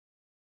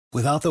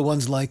Without the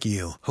ones like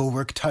you, who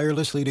work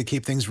tirelessly to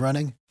keep things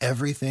running,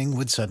 everything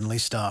would suddenly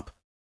stop.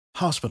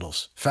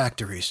 Hospitals,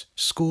 factories,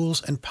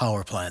 schools, and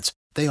power plants,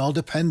 they all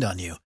depend on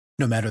you.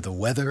 No matter the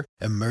weather,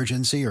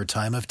 emergency, or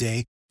time of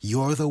day,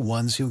 you're the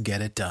ones who get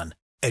it done.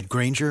 At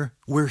Grainger,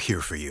 we're here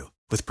for you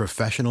with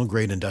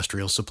professional-grade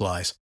industrial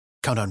supplies.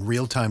 Count on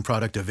real-time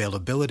product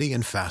availability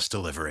and fast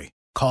delivery.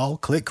 Call,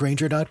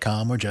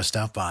 clickgrainger.com, or just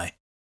stop by.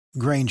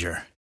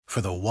 Grainger, for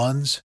the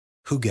ones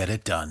who get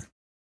it done.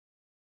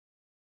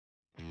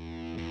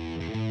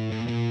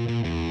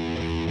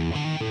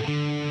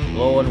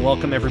 Hello and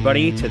welcome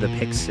everybody to the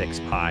Pick Six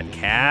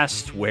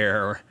podcast,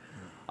 where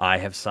I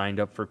have signed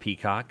up for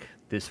Peacock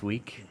this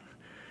week,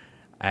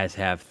 as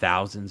have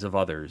thousands of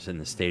others in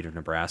the state of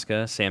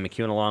Nebraska. Sam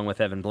McEwen along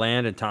with Evan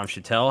Bland and Tom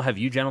Chattel. Have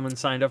you gentlemen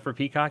signed up for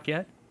Peacock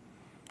yet?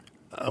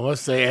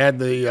 Unless they add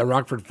the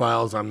Rockford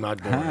Files, I'm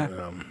not doing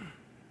it.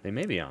 They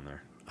may be on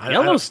there.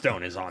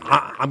 Yellowstone is on there.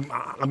 I'm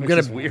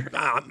gonna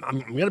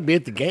be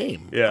at the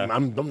game. Yeah. I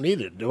don't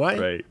need it, do I?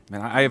 Right.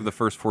 Man, I have the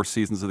first 4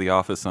 seasons of The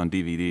Office on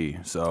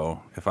DVD,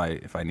 so if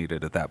I need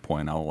it at that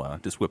point, I'll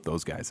just whip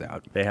those guys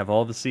out. They have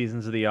all the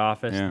seasons of The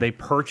Office. Yeah. They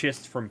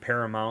purchased from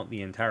Paramount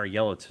the entire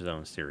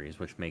Yellowstone series,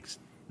 which makes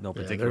no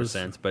particular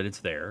sense, but it's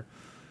there.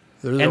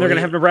 And they're going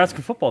to have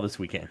Nebraska football this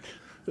weekend.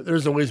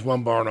 There's always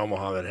one bar in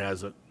Omaha that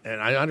has it,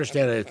 and I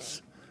understand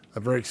it's a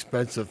very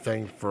expensive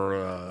thing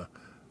for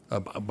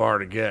a bar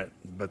to get,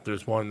 but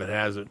there's one that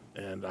has it,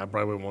 and I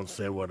probably won't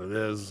say what it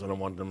is. I don't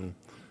want them.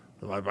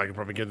 I can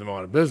probably get them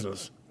out of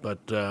business, but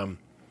so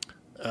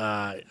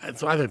I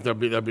think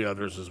there'll be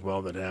others as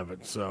well that have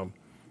it. So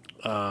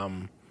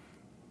go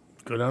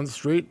down the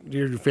street,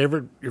 your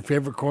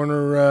favorite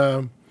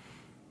corner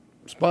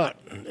spot.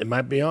 It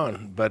might be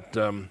on, but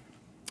I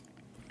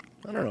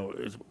don't know.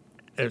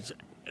 It's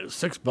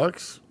 $6.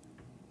 Is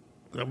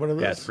that what it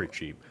is? Yeah, it's pretty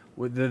cheap.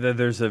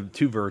 There's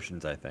two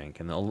versions, I think,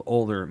 and the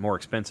older, more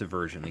expensive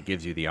version that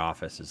gives you The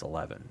Office is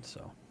 $11.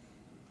 So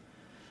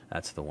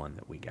that's the one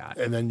that we got.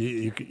 And then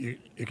you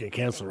can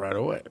cancel right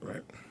away,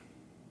 right?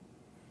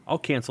 I'll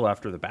cancel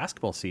after the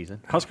basketball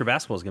season. Husker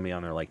basketball is going to be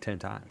on there like 10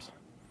 times.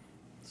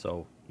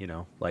 So,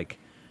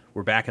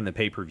 we're back in the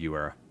pay-per-view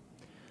era.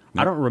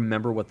 I don't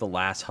remember what the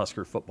last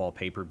Husker football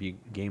pay-per-view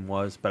game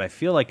was, but I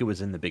feel like it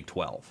was in the Big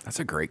 12.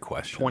 That's a great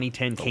question.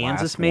 2010 The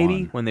Kansas, last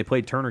maybe, one. when they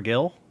played Turner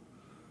Gill.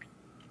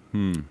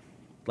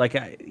 Like,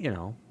 I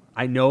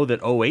know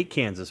that 08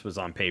 Kansas was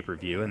on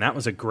pay-per-view, and that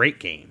was a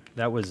great game.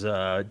 That was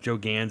Joe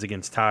Gans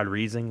against Todd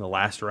Reesing, the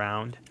last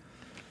round.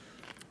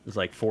 It was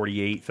like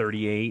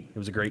 48-38. It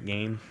was a great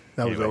game.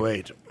 That was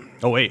 08.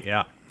 08,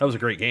 yeah. That was a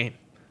great game.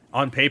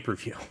 On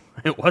pay-per-view.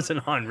 It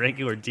wasn't on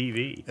regular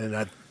TV. And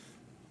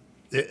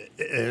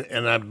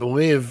I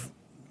believe,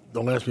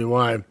 don't ask me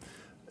why,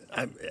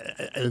 I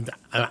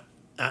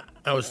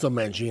was still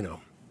Mangino.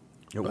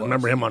 I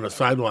remember him on the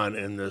sideline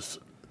in the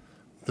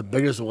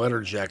biggest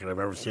leather jacket I've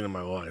ever seen in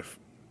my life.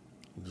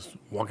 Just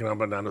walking up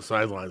and down the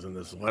sidelines in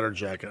this leather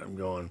jacket. I'm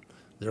going,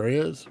 there he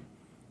is.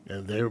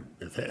 And they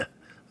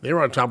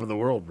were on top of the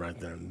world right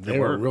then. They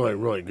were really,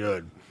 really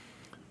good.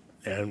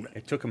 And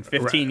it took them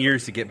 15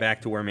 years to get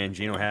back to where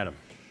Mangino had them.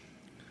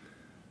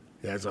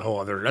 Yeah, that's a whole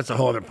other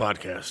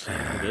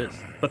podcast. It is,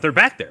 but they're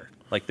back there.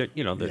 Like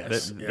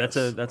Yes.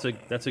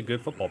 That's a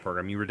good football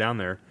program. You were down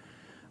there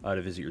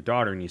to visit your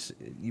daughter, and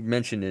you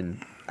mentioned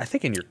in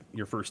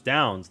your first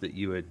downs that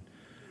you had,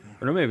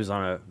 or maybe it was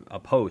on a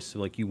post,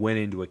 like you went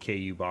into a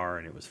KU bar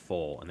and it was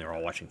full, and they were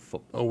all watching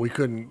football. Oh, we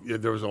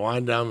couldn't. There was a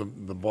line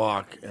down the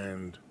block,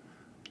 and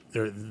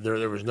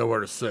there was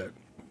nowhere to sit.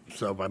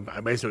 So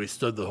I basically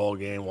stood the whole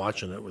game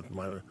watching it with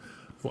my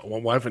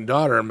wife and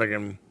daughter. I'm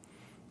thinking,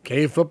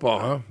 KU football,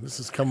 huh? This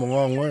has come a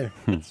long way.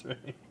 That's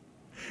right.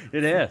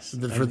 It is.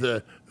 For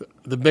the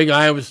big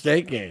Iowa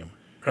State game,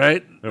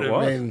 right? It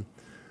was.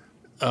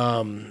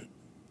 I mean,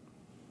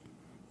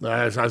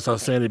 I saw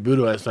Sandy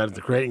Budo last night at the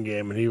Creighton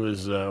game, and he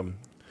was. We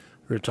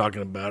were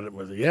talking about it.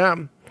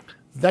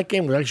 That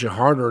game was actually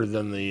harder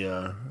than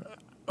the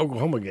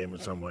Oklahoma game in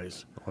some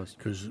ways,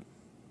 because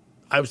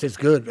Iowa State's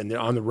good, and they're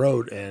on the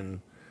road,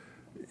 and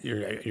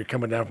you're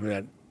coming down from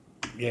that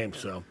game.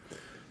 So,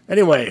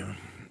 anyway.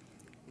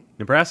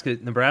 Nebraska.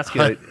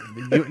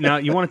 Now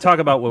you want to talk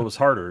about what was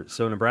harder.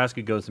 So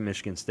Nebraska goes to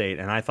Michigan State,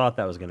 and I thought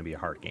that was going to be a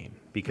hard game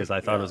because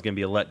I thought it was going to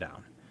be a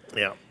letdown.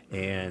 Yeah.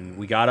 And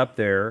we got up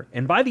there,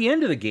 and by the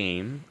end of the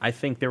game, I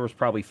think there was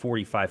probably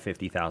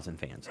 50,000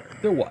 fans there.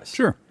 There was.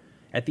 Sure.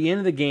 At the end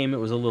of the game, it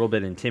was a little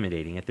bit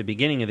intimidating. At the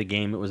beginning of the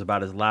game, it was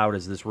about as loud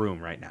as this room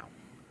right now.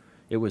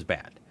 It was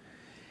bad.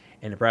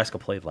 And Nebraska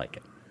played like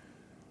it.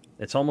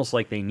 It's almost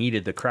like they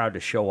needed the crowd to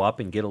show up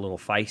and get a little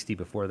feisty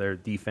before their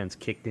defense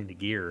kicked into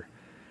gear.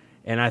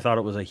 And I thought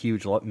it was a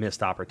huge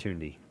missed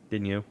opportunity,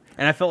 didn't you?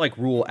 And I felt like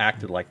Rule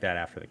acted like that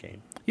after the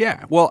game.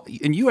 Yeah, well,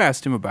 and you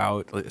asked him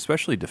about,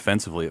 especially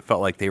defensively, it felt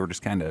like they were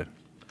just kind of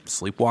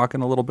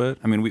sleepwalking a little bit.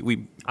 I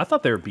mean, I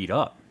thought they were beat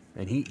up,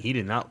 and he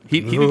did not.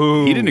 He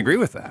didn't agree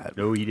with that.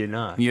 No, he did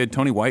not. You had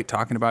Tony White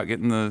talking about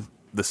getting the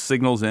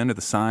signals in or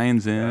the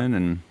signs in,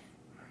 and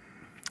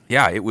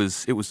Yeah, it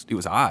was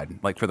odd.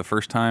 Like for the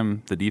first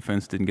time, the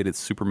defense didn't get its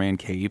Superman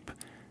cape,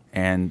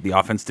 and the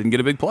offense didn't get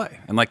a big play,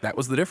 and like that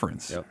was the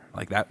difference. Yep.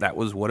 Like that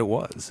was what it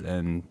was,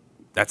 and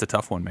that's a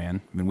tough one,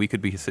 man. I mean, we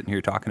could be sitting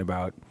here talking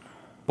about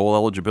bowl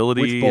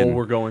eligibility, Which bowl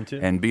we're going to,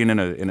 and being in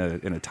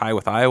a tie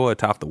with Iowa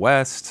atop the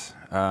West,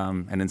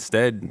 and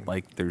instead,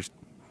 like there's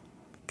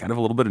kind of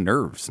a little bit of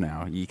nerves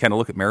now. You kind of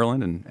look at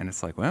Maryland, and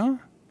it's like, well,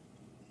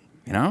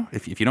 you know,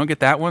 if you don't get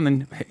that one,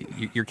 then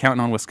you're counting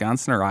on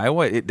Wisconsin or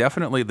Iowa. It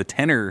definitely, the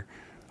tenor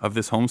of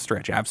this home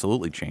stretch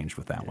absolutely changed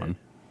with that one.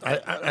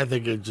 I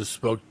think it just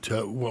spoke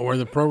to where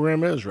the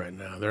program is right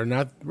now. They're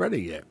not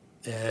ready yet,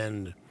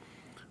 and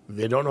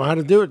they don't know how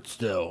to do it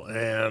still,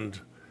 and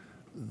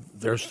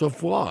they're still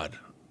flawed.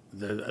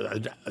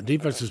 The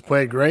defense has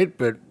played great,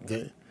 but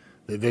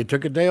they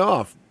took a day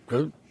off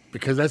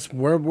because that's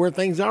where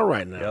things are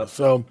right now. Yep.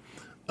 So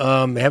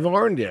they haven't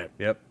learned yet.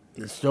 Yep.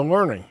 They're still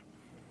learning.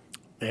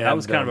 And, that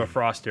was kind of a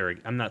Frost era.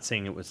 I'm not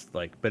saying it was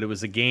like, but it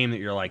was a game that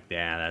you're like,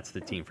 yeah, that's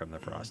the team from the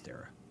Frost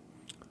era.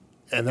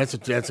 And that's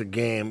a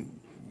game.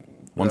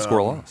 One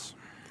score loss.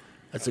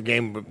 That's a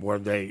game where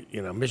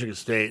Michigan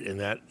State in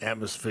that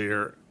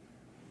atmosphere.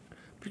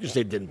 Michigan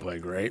State didn't play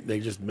great. They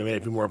just made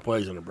a few more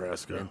plays than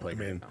Nebraska. Didn't play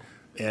great, no.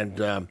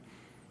 And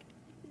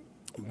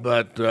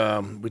but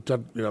we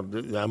talked.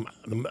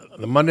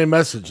 The Monday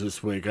message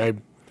this week.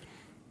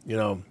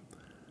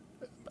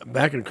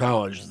 Back in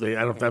college, I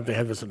don't think they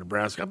have this in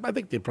Nebraska. I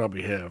think they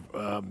probably have.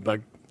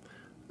 But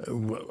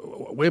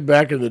way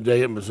back in the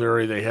day at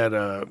Missouri, they had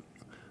a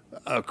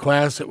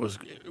class that was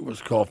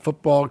called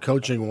Football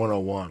Coaching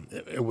 101.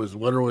 It was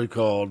literally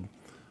called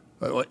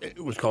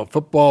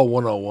Football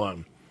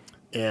 101,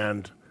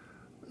 and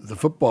the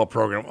football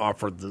program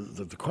offered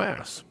the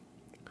class,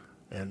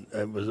 and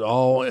it was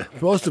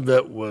most of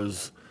it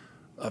was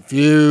a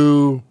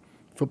few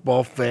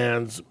football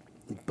fans,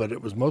 but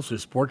it was mostly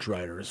sports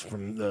writers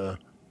from the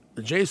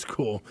J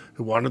school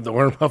who wanted to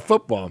learn about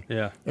football.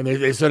 Yeah. And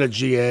they said a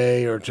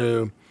GA or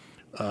two.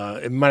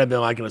 It might have been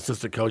like an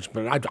assistant coach,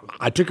 but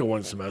I took it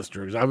one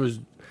semester because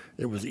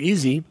it was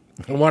easy.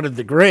 I wanted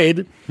the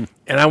grade,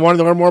 and I wanted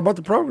to learn more about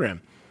the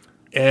program.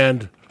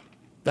 And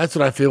that's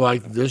what I feel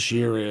like this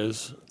year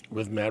is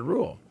with Matt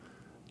Rule.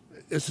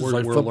 This is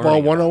like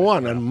Football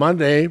 101. On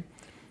Monday,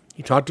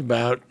 he talked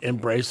about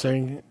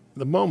embracing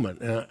the moment,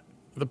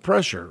 the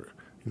pressure.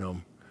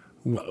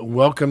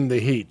 Welcome the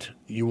heat.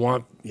 You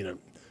want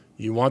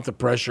the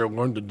pressure.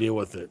 Learn to deal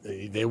with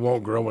it. They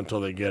won't grow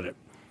until they get it.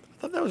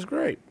 I thought that was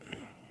great.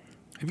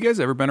 Have you guys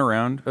ever been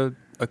around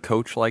a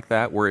coach like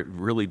that where it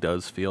really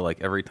does feel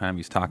like every time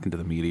he's talking to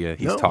the media,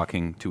 he's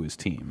talking to his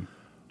team?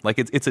 Like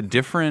it's a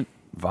different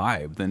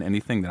vibe than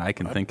anything that I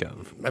can think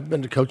of. I've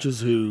been to coaches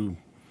who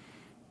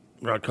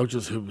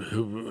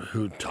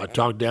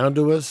talked down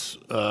to us.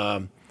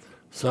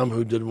 Some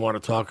who didn't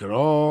want to talk at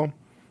all.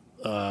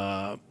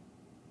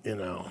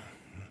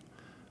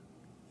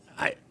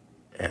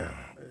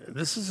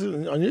 This is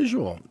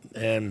unusual,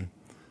 and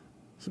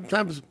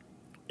sometimes,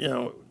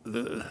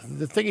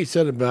 the thing he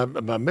said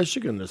about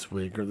Michigan this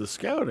week or the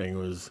scouting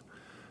was,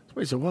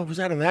 somebody said, "Well, was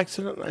that an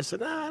accident?" And I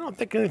said, "I don't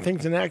think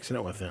anything's an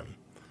accident with him.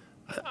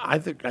 I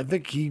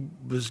think he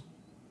was.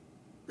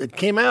 It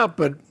came out,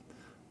 but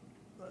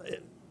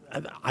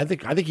I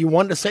think he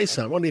wanted to say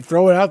something. Wanted to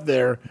throw it out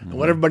there and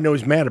let everybody know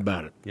he's mad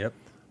about it. Yep.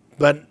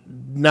 But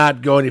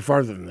not go any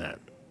farther than that.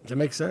 Does that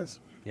make sense?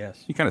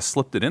 Yes. You kind of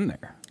slipped it in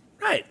there,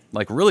 Right.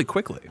 like really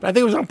quickly. I think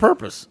it was on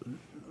purpose.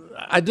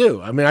 I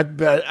do. I mean, I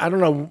don't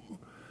know.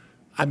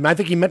 I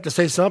think he meant to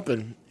say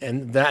something,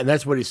 and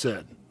that's what he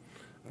said.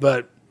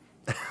 But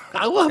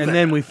I love it. And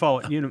then we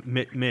followed,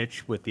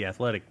 Mitch with the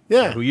Athletic,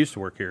 who used to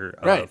work here,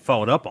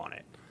 followed up on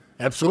it.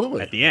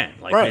 Absolutely. At the end,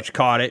 Mitch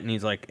caught it, and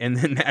he's like, and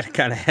then Matt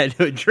kind of had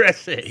to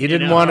address it. He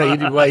didn't want to. He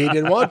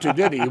didn't want to,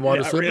 did he? He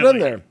wanted to slip it in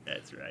there.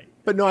 That's right.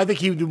 But no, I think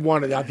he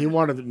wanted it. He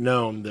wanted it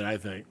known that I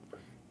think.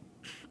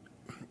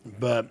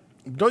 But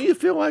don't you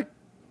feel like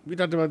we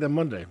talked about that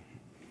Monday?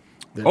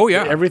 That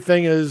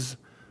everything is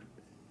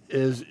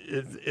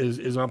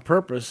on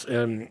purpose,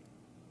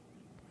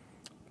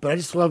 but I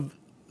just love.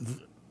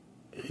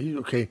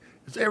 Okay,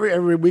 it's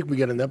every week we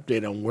get an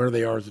update on where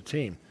they are as a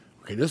team.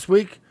 Okay, this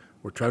week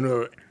we're trying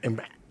to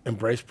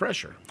embrace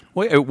pressure.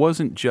 Well, it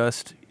wasn't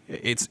just.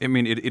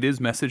 It is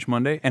Message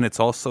Monday, and it's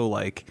also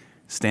like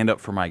stand up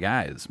for my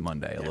guys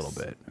Monday a little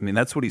bit. I mean,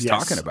 that's what he's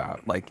talking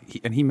about. Like,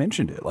 he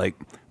mentioned it. Like,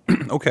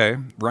 okay,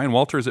 Ryan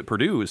Walters at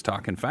Purdue is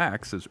talking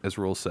facts, as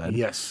Rule said.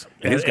 Yes,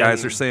 and his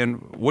guys are saying,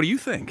 "What do you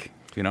think?"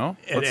 And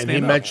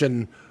he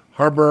mentioned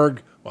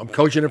Harburg. Well, I'm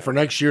coaching him for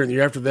next year and the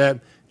year after that.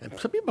 And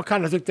some people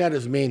kind of took that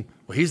as well,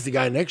 he's the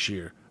guy next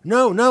year.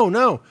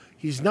 No.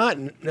 He's not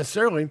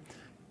necessarily.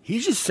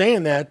 He's just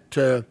saying that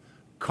to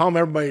calm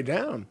everybody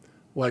down.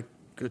 Like,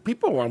 'cause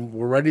people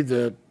were ready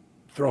to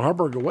throw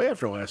Harburg away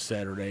after last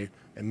Saturday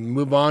and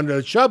move on to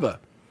Chuba.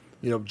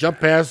 Jump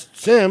past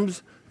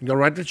Sims and go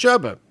right to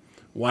Chuba.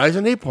 Why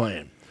isn't he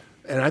playing?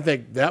 And I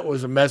think that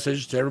was a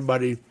message to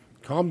everybody,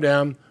 calm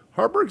down.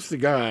 Harburg's the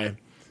guy,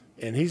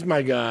 and he's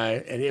my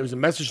guy. And it was a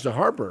message to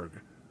Harburg,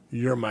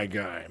 you're my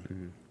guy.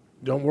 Mm-hmm.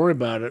 Don't worry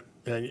about it.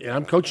 and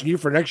I'm coaching you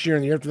for next year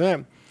and the year after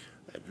that,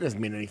 it doesn't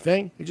mean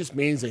anything. It just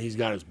means that he's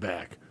got his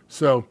back.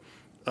 So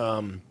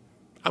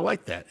I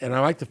like that. And I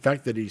like the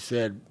fact that he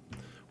said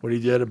what he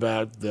did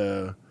about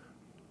the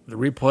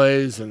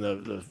replays and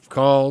the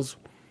calls.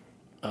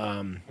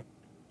 Got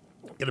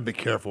to be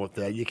careful with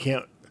that. You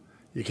can't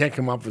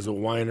come off as a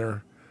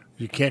whiner.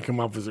 You can't come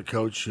off as a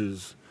coach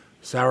who's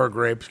sour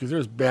grapes, because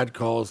there's bad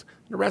calls.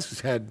 Nebraska's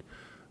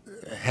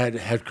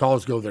had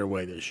calls go their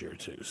way this year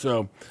too.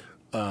 So,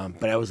 but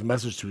that was a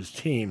message to his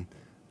team.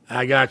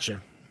 I got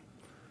you.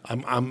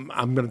 I'm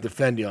going to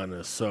defend you on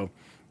this. So,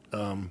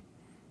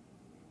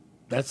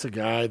 that's a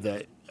guy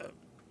that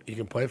you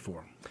can play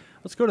for.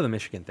 Let's go to the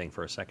Michigan thing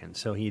for a second.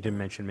 So he did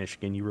mention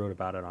Michigan. You wrote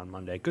about it on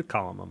Monday. Good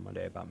column on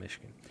Monday about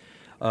Michigan.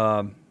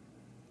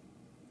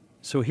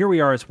 So here we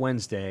are. It's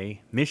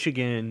Wednesday.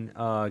 Michigan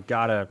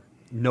got a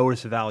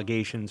notice of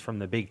allegations from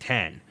the Big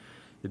Ten.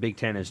 The Big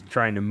Ten is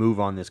trying to move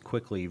on this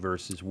quickly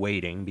versus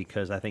waiting,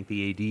 because I think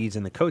the ADs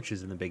and the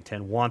coaches in the Big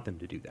Ten want them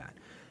to do that.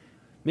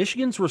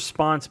 Michigan's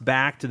response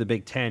back to the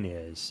Big Ten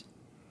is,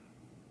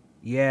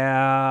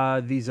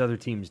 yeah, these other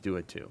teams do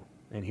it too.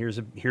 And here's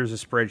a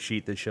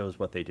spreadsheet that shows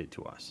what they did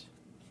to us.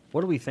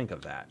 What do we think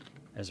of that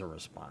as a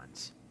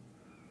response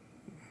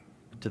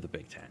to the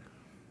Big Ten?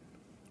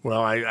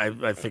 Well,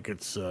 I think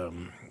it's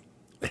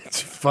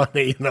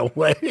funny in a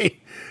way.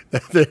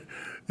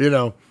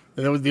 The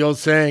old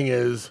saying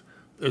is,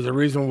 there's a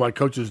reason why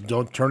coaches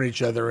don't turn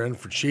each other in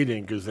for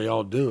cheating, because they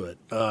all do it.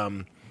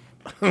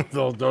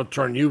 They'll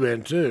turn you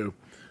in too.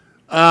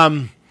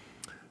 I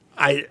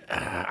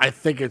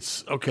think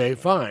it's okay,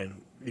 fine.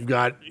 You've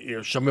got,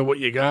 show me what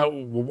you got.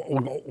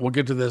 We'll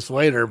get to this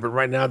later, but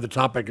right now the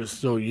topic is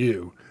still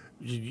you.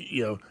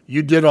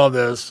 You did all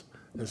this,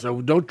 and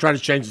so don't try to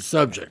change the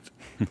subject.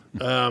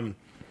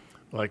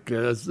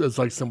 It's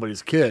like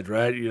somebody's kid,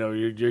 right?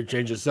 You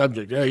change the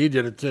subject. Yeah, you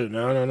did it too.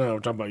 No,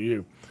 I'm talking about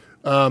you.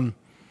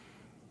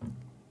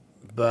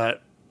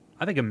 But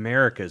I think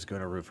America is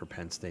going to root for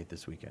Penn State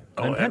this weekend.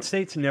 And Penn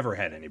State's never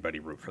had anybody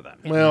root for them.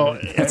 Well,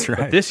 That's right.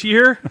 But this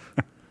year,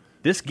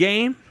 this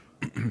game,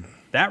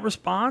 that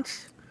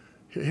response.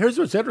 Here's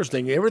what's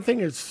interesting. Everything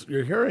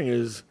you're hearing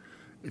is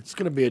it's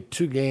going to be a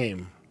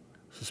 2-game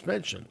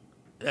suspension.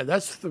 And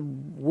that's the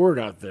word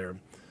out there.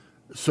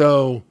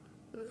 So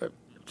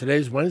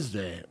today's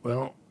Wednesday.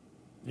 Well,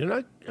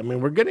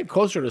 we're getting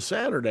closer to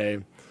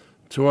Saturday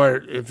to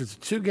if it's a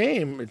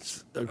 2-game,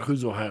 it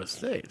includes Ohio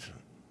State.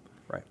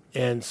 Right.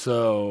 And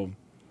so,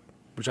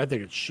 which I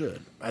think it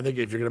should. I think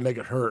if you're going to make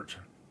it hurt,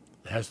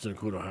 it has to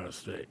include Ohio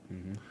State.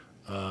 Mm-hmm.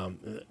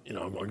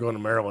 Going to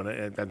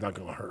Maryland, that's not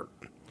going to hurt.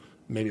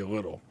 Maybe a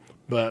little,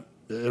 but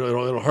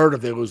it'll hurt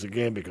if they lose the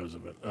game because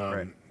of it.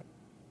 Right.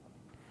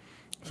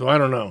 So I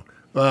don't know.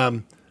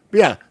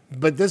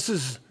 But this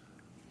is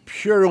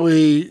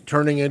purely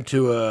turning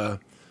into a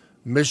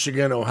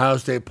Michigan Ohio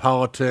State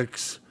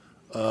politics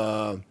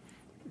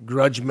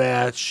grudge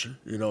match.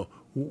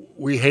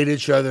 We hate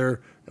each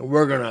other, and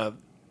we're gonna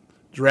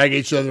drag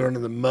each other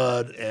into the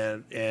mud,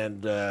 and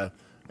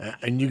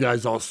you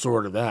guys all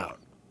sort it out.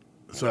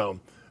 So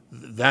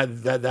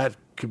that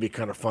could be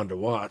kind of fun to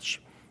watch.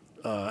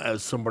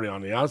 As somebody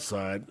on the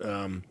outside,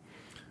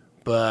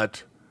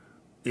 but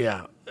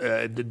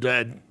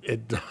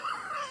it doesn't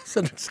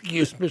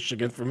excuse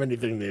Michigan from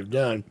anything they've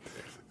done.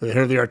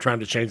 Here they are trying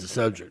to change the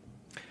subject.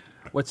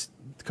 A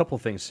couple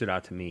of things stood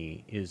out to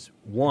me is,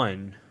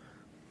 one,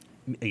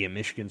 again,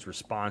 Michigan's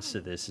response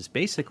to this is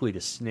basically to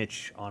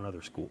snitch on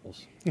other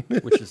schools,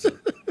 which is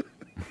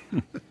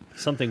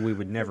something we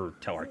would never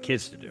tell our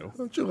kids to do.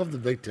 Don't you love the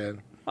Big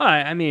Ten?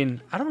 I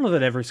don't know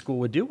that every school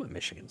would do what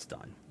Michigan's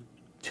done.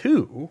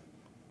 2,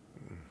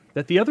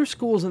 that the other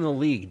schools in the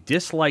league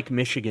dislike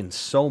Michigan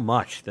so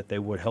much that they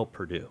would help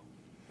Purdue.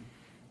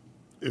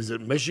 Is it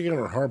Michigan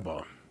or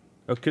Harbaugh?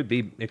 It could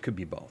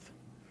be both.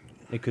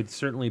 It could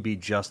certainly be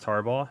just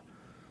Harbaugh.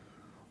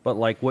 But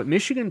what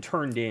Michigan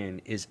turned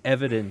in is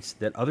evidence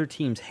that other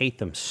teams hate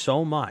them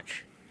so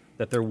much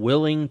that they're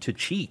willing to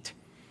cheat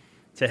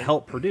to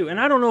help Purdue. And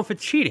I don't know if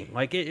it's cheating.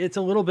 It's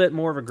a little bit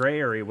more of a gray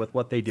area with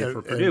what they did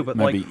for Purdue. But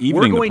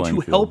we're going to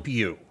help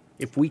you,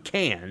 if we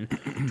can,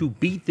 to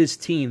beat this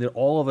team that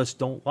all of us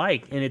don't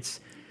like. And it's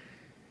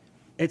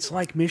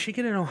like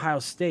Michigan and Ohio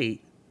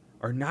State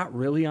are not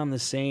really on the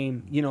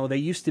same, they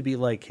used to be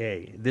like,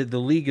 hey, the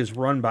league is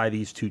run by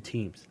these two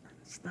teams.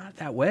 It's not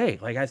that way.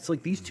 It's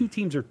like these two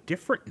teams are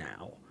different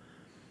now.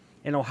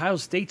 And Ohio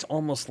State's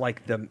almost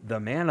like the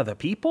man of the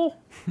people.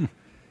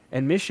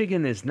 And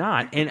Michigan is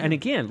not. And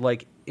again,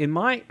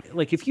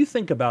 if you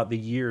think about the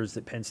years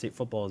that Penn State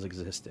football has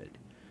existed,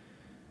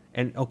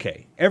 and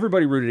okay,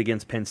 everybody rooted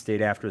against Penn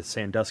State after the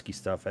Sandusky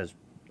stuff, as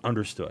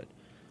understood.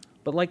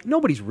 But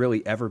nobody's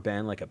really ever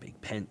been a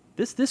big Penn.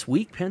 This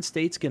week, Penn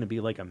State's going to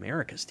be like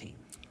America's team.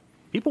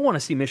 People want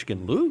to see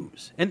Michigan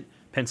lose, and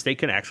Penn State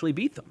can actually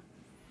beat them,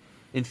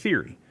 in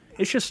theory.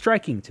 It's just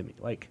striking to me.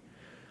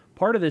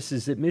 Part of this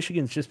is that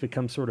Michigan's just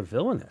become sort of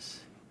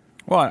villainous.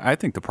 Well, I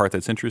think the part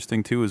that's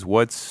interesting too is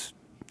what's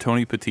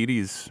Tony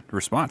Petitti's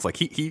response.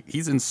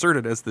 He's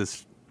inserted as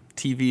this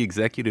TV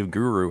executive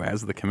guru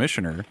as the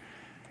commissioner.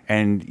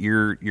 and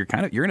you're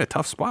in a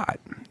tough spot.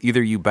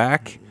 Either you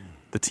back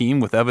the team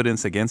with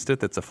evidence against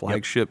it that's a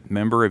flagship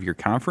member of your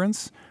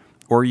conference,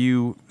 or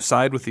you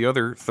side with the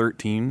other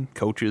 13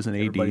 coaches and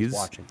Everybody's ADs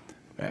watching.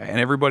 and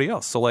everybody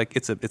else. So like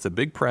it's a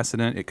big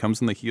precedent. It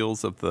comes on the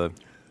heels of the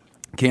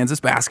Kansas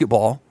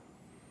basketball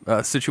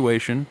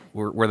situation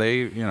where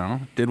they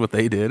did what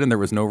they did and there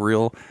was no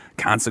real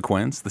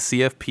consequence. The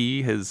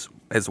CFP has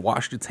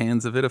washed its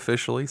hands of it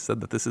officially,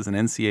 said that this is an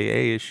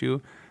NCAA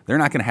issue. They're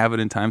not going to have it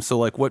in time. So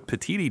like what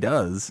Petitti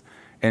does,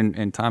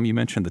 and Tom, you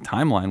mentioned the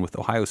timeline with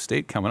Ohio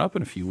State coming up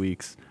in a few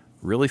weeks,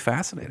 really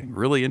fascinating,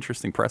 really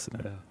interesting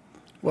precedent. Yeah.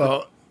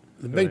 Well,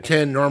 the Big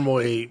Ten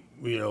normally,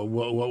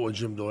 what would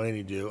Jim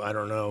Delaney do? I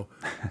don't know.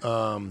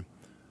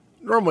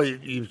 Normally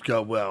you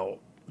go, well,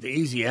 the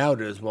easy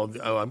out is, we're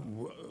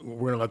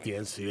going to let the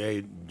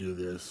NCAA do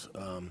this.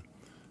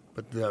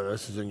 But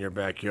this is in your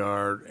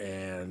backyard,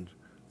 and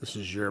this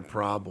is your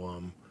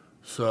problem.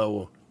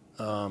 So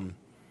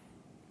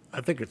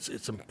I think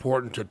it's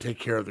important to take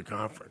care of the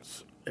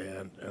conference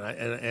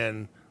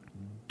and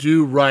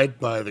do right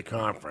by the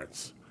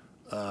conference.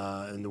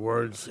 In the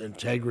words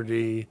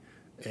integrity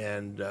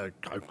and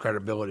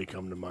credibility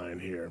come to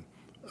mind here.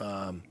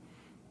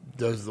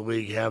 Does the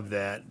league have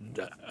that?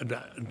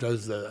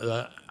 Does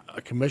a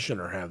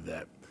commissioner have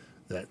that?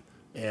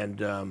 And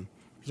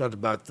he talked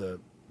about the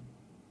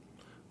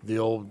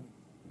old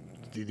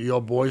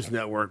boys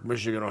network,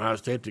 Michigan, Ohio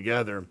State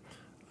together.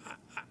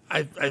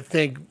 I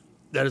think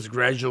that has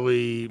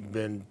gradually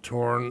been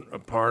torn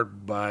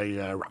apart by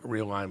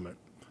realignment.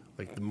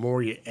 Like the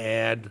more you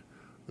add,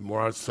 the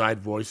more outside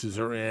voices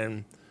are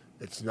in.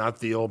 It's not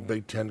the old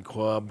Big Ten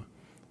club.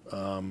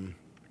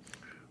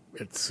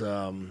 It's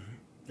and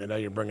now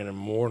you're bringing in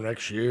more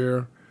next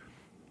year.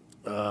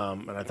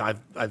 And I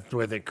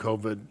think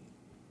COVID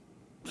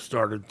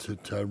started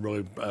to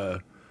really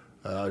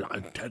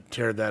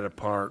tear that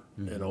apart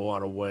in a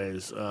lot of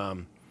ways.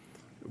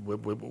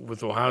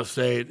 With Ohio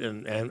State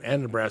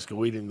and Nebraska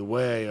leading the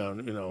way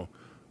on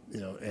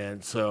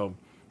and so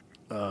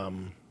a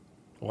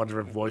lot of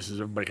different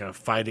voices, everybody kind of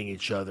fighting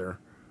each other.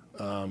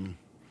 So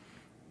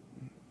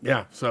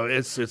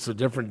it's a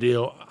different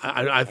deal.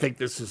 I think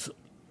this is,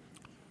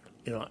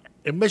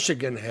 if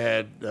Michigan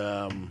had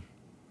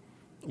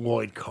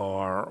Lloyd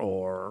Carr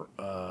or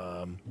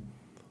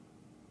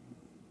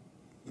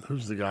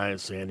who's the guy at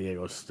San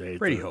Diego State?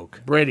 Brady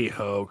Hoke. Brady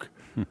Hoke.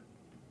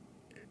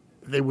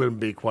 They wouldn't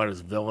be quite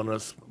as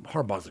villainous.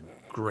 Harbaugh's a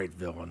great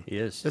villain. He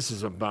is. This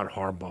is about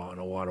Harbaugh in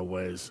a lot of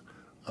ways.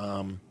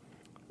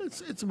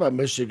 It's about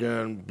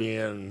Michigan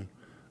being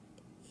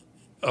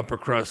upper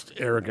crust,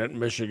 arrogant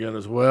Michigan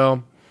as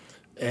well.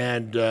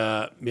 And,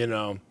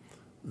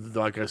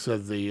 like I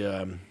said,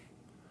 the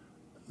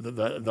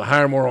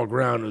higher moral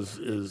ground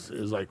is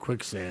like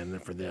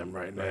quicksand for them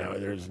right now.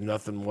 There's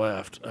nothing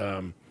left.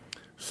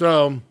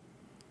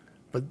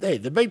 But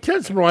the Big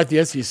Ten's more like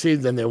the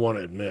SEC than they want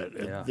to admit.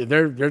 Yeah.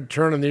 They're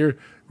turning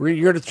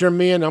you're to turn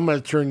me in, I'm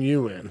going to turn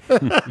you in.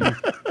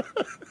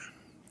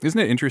 Isn't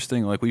it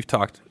interesting? Like we've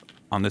talked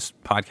on this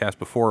podcast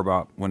before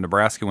about when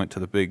Nebraska went to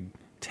the Big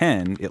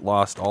Ten, it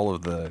lost all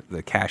of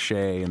the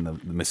cachet and the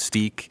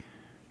mystique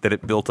that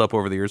it built up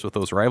over the years with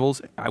those rivals.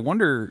 I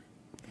wonder,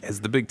 as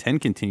the Big Ten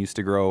continues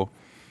to grow,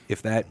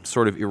 if that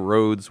sort of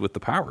erodes with the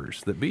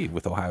powers that be,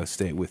 with Ohio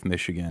State, with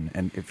Michigan.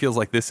 And it feels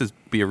like this is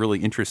be a really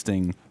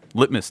interesting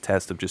litmus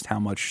test of just how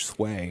much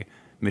sway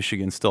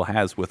Michigan still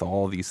has with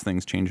all these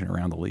things changing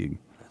around the league.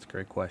 That's a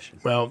great question.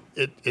 Well,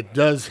 it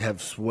does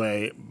have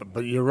sway,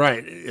 but you're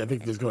right. I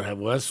think there's going to have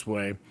less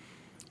sway.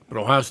 But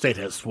Ohio State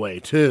has sway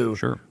too.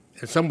 Sure.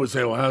 And some would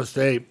say Ohio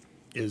State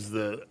is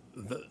the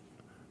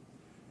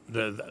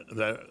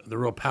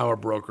real power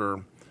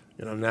broker.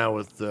 Now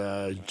with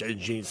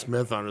Gene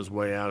Smith on his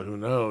way out, who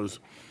knows?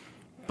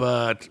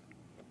 But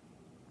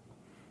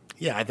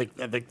yeah, I think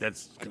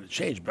that's going to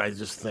change. But I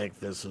just think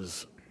this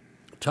is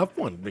a tough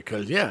one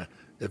because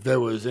if there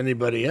was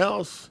anybody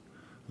else,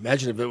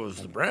 imagine if it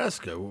was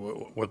Nebraska,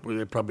 what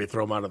they'd probably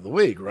throw them out of the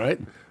league, right?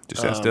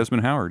 Just ask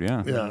Desmond Howard,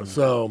 yeah. Yeah.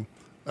 So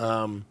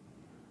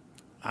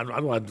I'd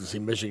like to see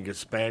Michigan get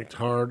spanked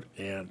hard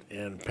and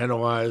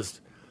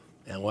penalized,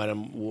 and let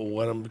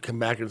them come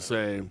back and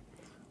say,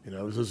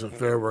 this isn't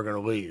fair, we're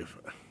going to leave.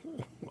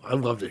 I'd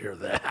love to hear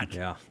that.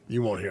 Yeah.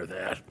 You won't hear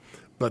that.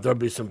 But there'll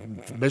be some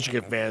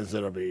Michigan fans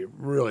that'll be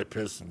really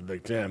pissed at the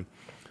Big Ten.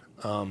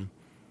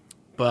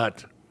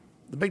 But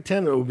the Big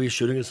Ten will be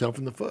shooting itself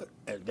in the foot.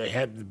 But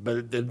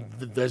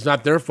that's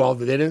not their fault.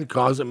 They didn't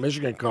cause it.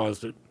 Michigan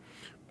caused it.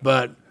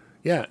 But,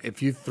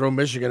 if you throw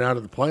Michigan out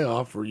of the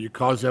playoff or you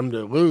cause them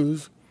to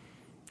lose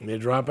and they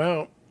drop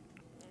out,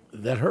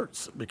 that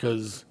hurts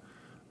because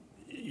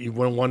you've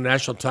won one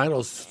national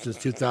title since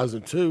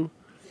 2002,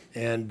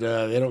 and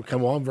they don't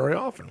come on very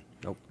often.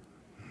 Nope.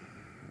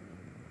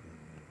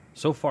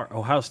 So far,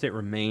 Ohio State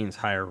remains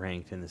higher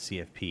ranked in the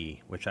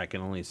CFP, which I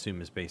can only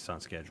assume is based on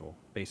schedule,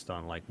 based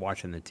on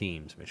watching the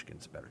teams.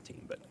 Michigan's a better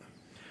team, but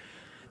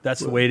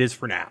that's the way it is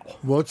for now.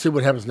 Well, let's see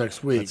what happens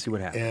next week. Let's see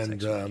what happens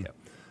next week.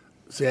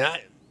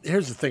 Yep.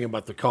 Here's the thing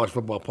about the College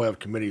Football Playoff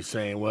Committee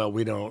saying, "Well,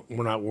 we're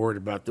not worried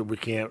about that. We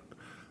can't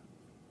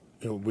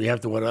we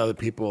have to let other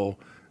people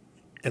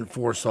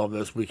enforce all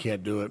this. We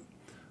can't do it,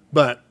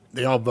 but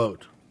they all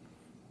vote,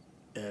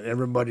 and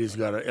everybody's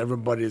got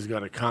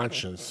a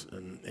conscience,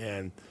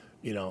 and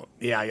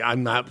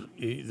I'm not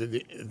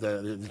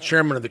the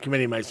chairman of the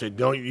committee might say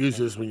don't use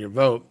this when you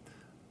vote,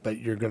 but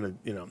you're gonna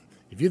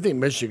if you think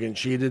Michigan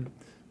cheated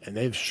and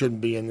they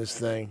shouldn't be in this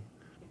thing,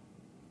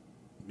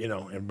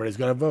 everybody's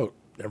got to vote.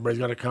 Everybody's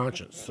got a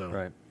conscience.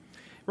 So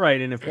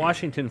right. And if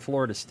Washington,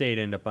 Florida State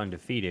end up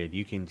undefeated,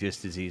 you can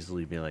just as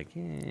easily be like,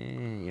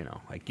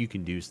 like you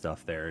can do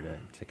stuff there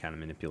to kind of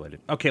manipulate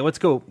it. Okay, let's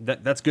go.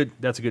 That's good.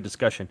 That's a good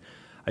discussion.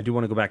 I do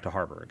want to go back to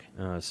Harburg.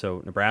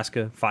 So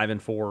Nebraska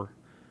 5-4.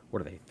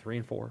 What are they?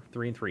 3-4,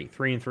 3-3,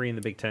 3-3 in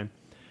the Big Ten.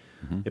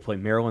 Mm-hmm. They play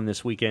Maryland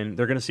this weekend.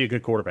 They're going to see a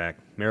good quarterback.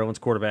 Maryland's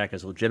quarterback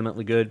is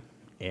legitimately good.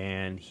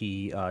 And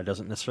he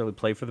doesn't necessarily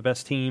play for the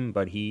best team,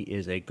 but he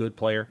is a good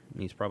player.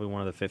 He's probably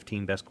one of the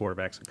 15 best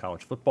quarterbacks in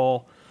college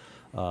football.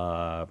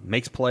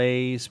 Makes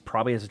plays,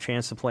 probably has a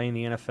chance to play in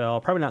the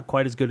NFL. Probably not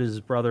quite as good as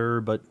his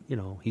brother, but,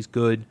 he's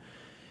good.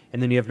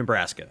 And then you have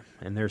Nebraska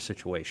and their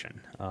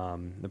situation.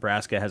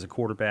 Nebraska has a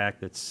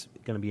quarterback that's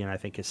going to be in, I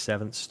think, his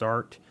 7th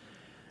start.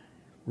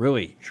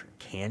 Really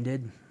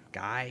candid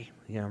guy,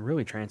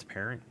 really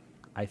transparent,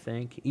 I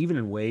think, even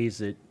in ways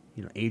that,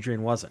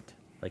 Adrian wasn't.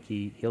 Like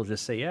he'll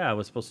just say, yeah, I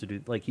was supposed to do.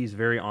 Like he's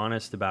very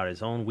honest about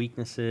his own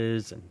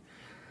weaknesses,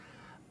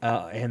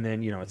 and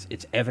then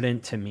it's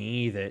evident to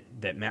me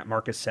that Matt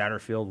Marcus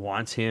Satterfield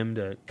wants him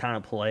to kind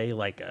of play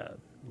like a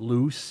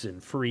loose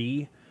and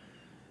free,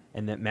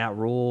 and that Matt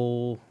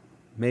Rule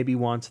maybe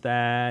wants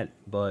that,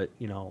 but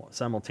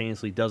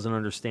simultaneously doesn't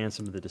understand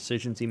some of the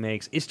decisions he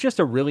makes. It's just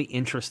a really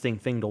interesting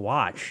thing to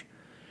watch.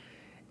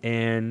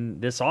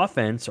 And this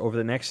offense over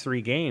the next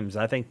 3 games,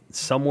 I think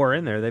somewhere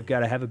in there they've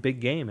got to have a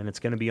big game, and it's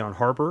going to be on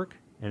Harburg,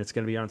 and it's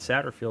going to be on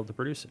Satterfield to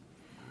produce it.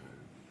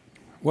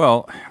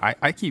 Well,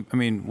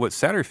 what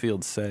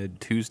Satterfield said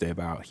Tuesday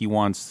about he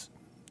wants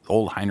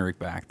old Heinrich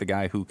back, the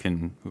guy who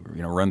can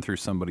run through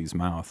somebody's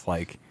mouth.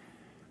 Like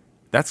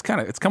it's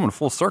coming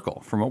full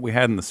circle from what we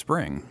had in the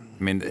spring.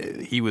 I mean,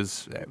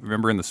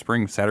 remember in the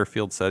spring,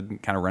 Satterfield said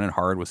kind of running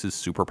hard was his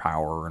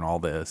superpower and all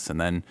this,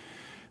 and then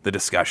the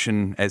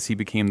discussion as he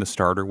became the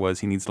starter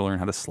was he needs to learn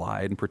how to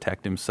slide and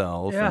protect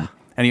himself. Yeah.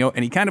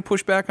 And he kind of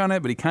pushed back on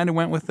it, but he kind of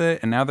went with it,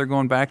 and now they're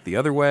going back the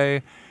other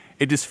way.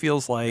 It just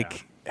feels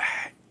like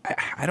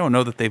I don't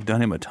know that they've done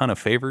him a ton of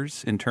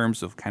favors in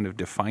terms of kind of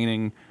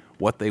defining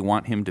what they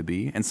want him to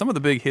be. And some of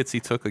the big hits he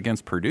took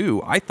against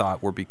Purdue, I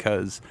thought, were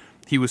because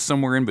he was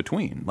somewhere in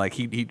between. Like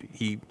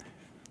the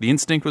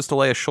instinct was to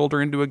lay a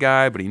shoulder into a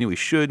guy, but he knew he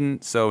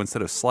shouldn't. So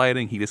instead of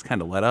sliding, he just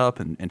kind of let up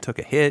and took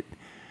a hit.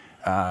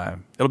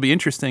 It'll be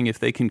interesting if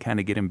they can kind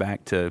of get him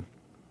back to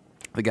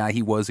the guy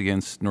he was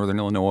against Northern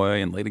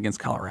Illinois and late against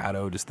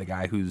Colorado, just the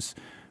guy who's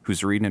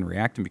reading and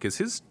reacting, because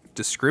his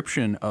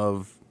description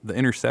of the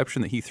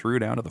interception that he threw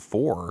down to the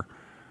 4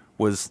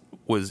 was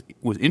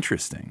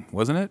interesting,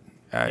 wasn't it?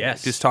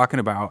 Yes. Just talking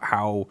about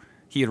how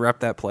he had repped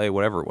that play,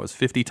 whatever it was,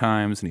 50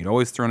 times, and he'd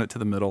always thrown it to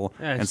the middle.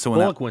 Yeah, and so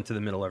Bullock went to the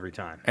middle every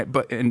time.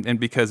 But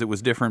because it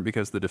was different,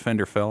 because the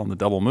defender fell on the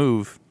double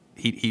move,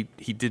 he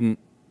didn't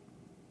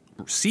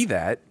see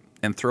that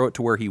and throw it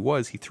to where he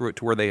was. He threw it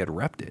to where they had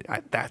repped it.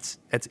 That's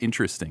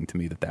interesting to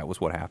me that was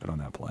what happened on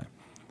that play.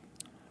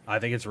 I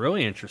think it's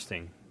really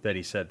interesting that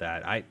he said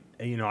that. I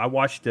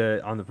watched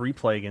on the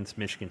replay against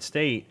Michigan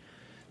State.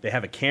 They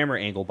have a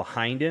camera angle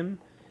behind him,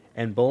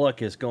 and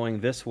Bullock is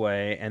going this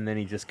way, and then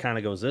he just kind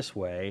of goes this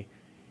way.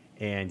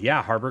 And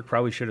yeah, Harburg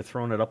probably should have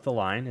thrown it up the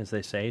line, as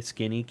they say,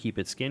 skinny, keep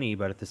it skinny.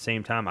 But at the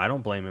same time, I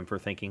don't blame him for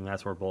thinking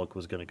that's where Bullock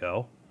was going to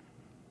go.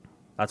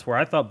 That's where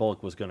I thought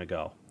Bullock was going to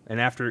go.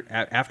 And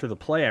after the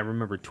play, I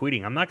remember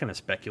tweeting, I'm not going to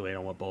speculate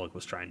on what Bullock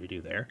was trying to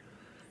do there,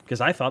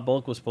 because I thought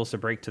Bullock was supposed to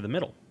break to the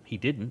middle. He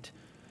didn't.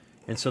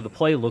 And so the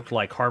play looked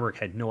like Harburg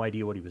had no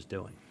idea what he was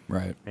doing.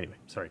 Right. Anyway,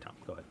 sorry, Tom.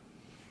 Go ahead.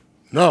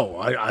 No,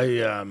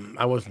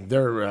 I wasn't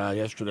there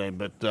yesterday,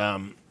 but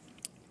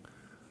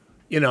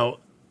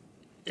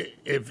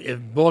if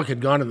Bullock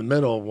had gone in the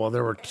middle, well,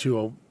 there were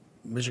 2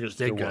 Michigan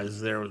State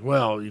guys there as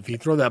well. If you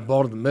throw that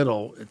ball to the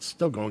middle, it's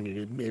still going.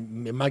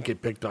 It might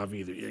get picked off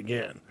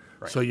again.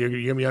 Right. So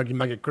you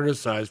might get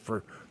criticized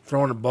for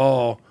throwing a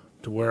ball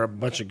to where a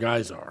bunch of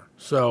guys are.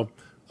 So,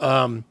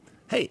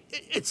 hey,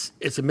 it's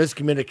a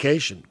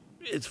miscommunication.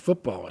 It's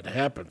football. It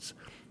happens.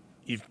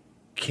 You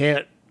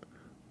can't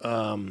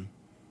obsess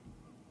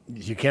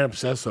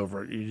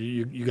over it.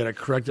 You got to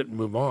correct it and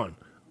move on.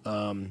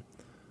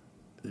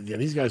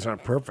 These guys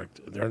aren't perfect.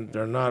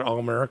 They're not all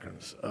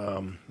Americans.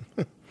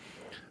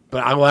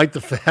 But I like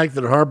the fact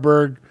that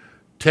Harburg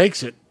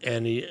takes it,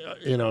 and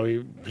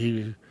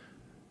he's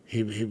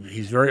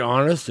very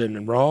honest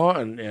and raw,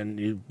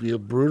 and he'll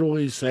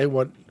brutally say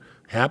what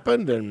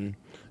happened and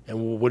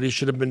what he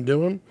should have been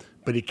doing.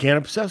 But he can't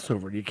obsess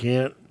over it. He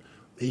can't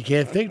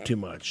think too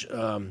much.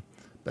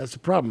 That's the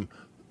problem.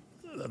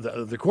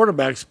 The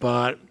quarterback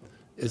spot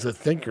is a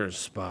thinker's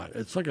spot.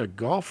 It's like a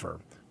golfer.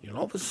 You know,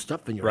 all this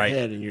stuff in your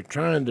head, and you're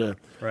trying to.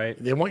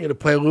 Right. They want you to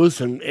play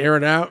loose and air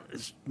it out.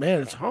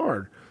 It's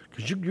hard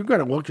because you got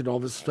to look at all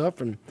this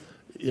stuff, and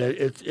yeah,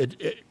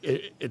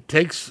 it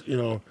takes,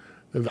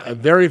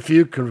 very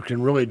few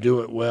can really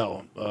do it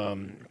well.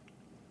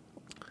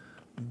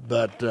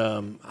 But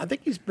I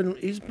think he's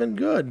been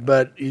good,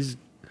 but he's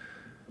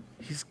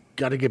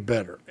got to get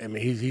better. I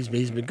mean, he's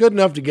been good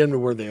enough to get them to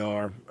where they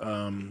are.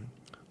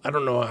 I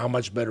don't know how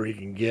much better he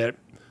can get,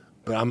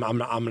 but I'm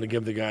going to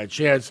give the guy a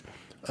chance.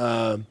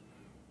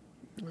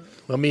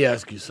 Let me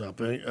ask you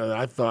something.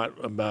 I thought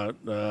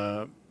about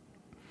the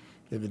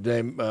other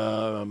day,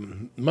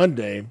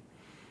 Monday.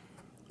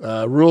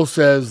 Rule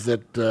says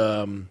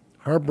that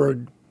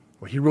Harburg,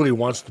 he really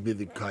wants to be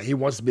the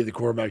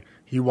quarterback.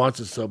 He wants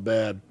it so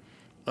bad.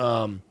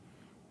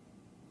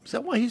 Is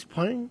that why he's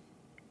playing?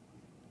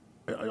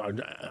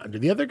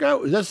 The other guy,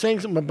 is that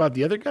saying something about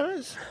the other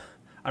guys?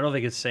 I don't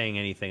think it's saying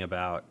anything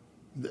about.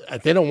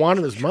 They don't want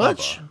him as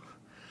much.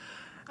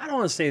 I don't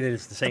want to say that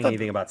it's saying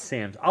anything about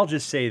Sam's. I'll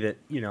just say that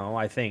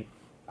I think.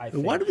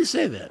 Why did he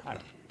say that?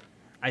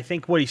 I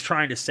think what he's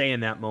trying to say in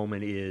that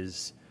moment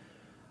is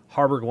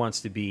Harburg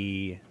wants to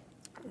be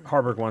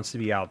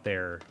out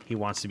there. He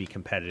wants to be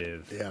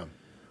competitive. Yeah.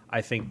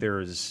 I think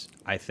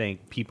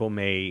people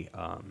may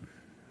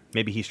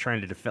maybe he's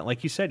trying to defend,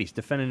 like you said, he's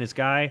defending his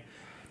guy.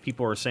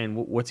 People are saying,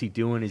 what's he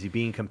doing? Is he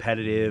being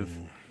competitive?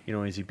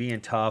 Is he being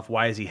tough?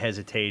 Why is he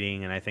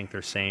hesitating? And I think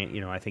they're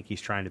saying, I think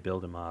he's trying to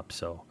build him up.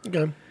 So,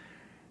 okay.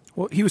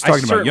 Well, he was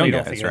talking about young guys,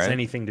 right? I don't think it has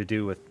anything to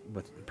do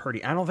with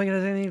Purdy. I don't think it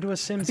has anything to do with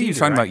Sims. He was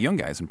talking about young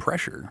guys and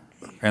pressure.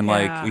 And,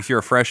 if you're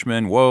a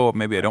freshman,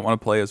 maybe I don't want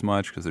to play as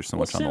much because there's so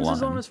much on the line. Sims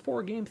is on his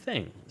 4-game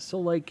thing.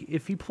 So,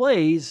 if he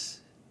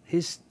plays,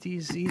 he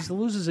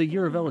loses a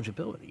year of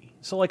eligibility.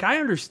 So, I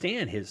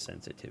understand his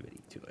sensitivity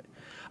to it.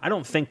 I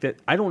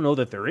don't know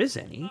that there is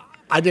any.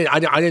 I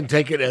didn't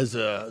take it as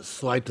a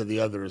slight to the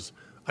others.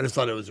 I just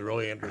thought it was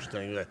really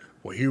interesting that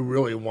he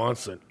really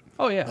wants it.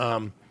 Oh yeah.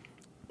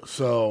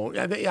 So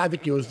I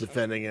think he was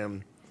defending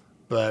him,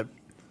 but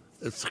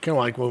it's kind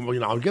of like,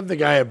 I'll give the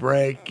guy a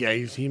break. Yeah,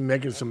 he's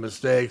making some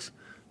mistakes,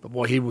 but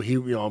boy, he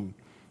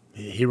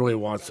really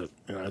wants it.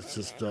 It's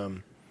just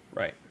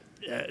right.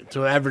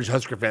 To an average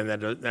Husker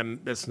fan,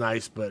 that's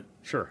nice, but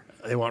sure,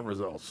 they want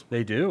results.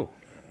 They do.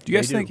 Do you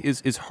guys think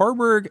is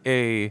Harburg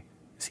is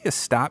he a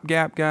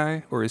stopgap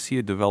guy or is he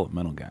a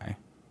developmental guy?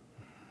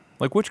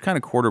 Which kind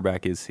of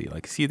quarterback is he?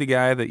 Is he the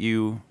guy that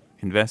you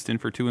invest in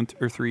for 2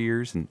 or 3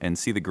 years and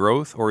see the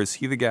growth, or is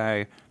he the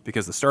guy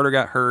because the starter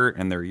got hurt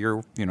and they're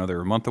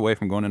a month away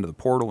from going into the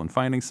portal and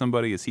finding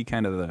somebody? Is he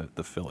kind of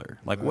the filler?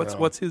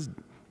 What's his?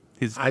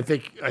 I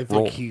think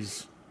role?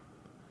 he's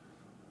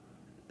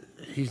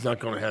not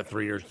going to have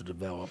 3 years to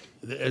develop.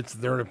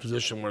 They're in a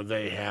position where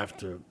they have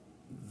to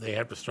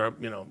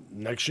start,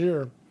 next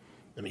year.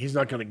 I mean, he's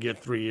not going to get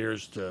 3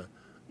 years to,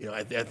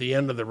 at the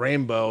end of the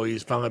rainbow, he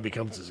finally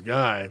becomes this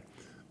guy.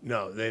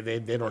 No, they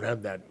don't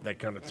have that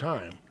kind of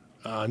time.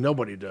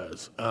 Nobody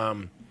does.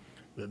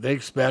 They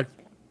expect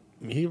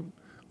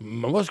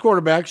most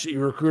quarterbacks you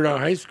recruit out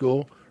of high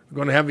school are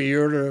going to have a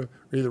year to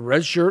either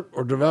redshirt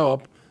or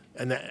develop,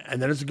 and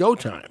then it's go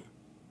time,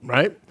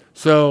 right?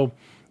 So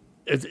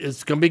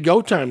it's going to be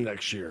go time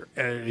next year,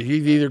 and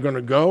he's either going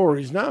to go or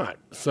he's not.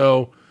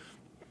 So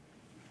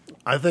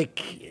I think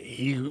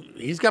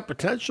he's got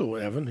potential,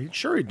 Evan. He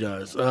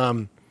does.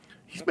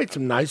 He's made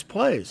some nice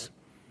plays,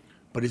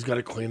 but he's got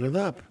to clean it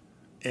up.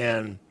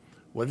 And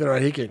whether or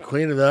not he can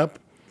clean it up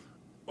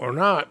or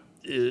not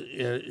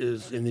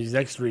is in these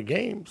next 3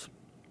 games.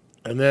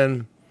 And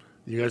then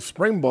you got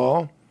spring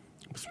ball.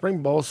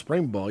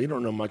 You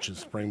don't know much in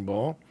spring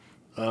ball.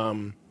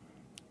 It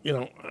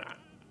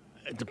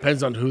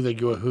depends on who they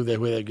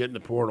get in the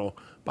portal.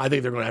 But I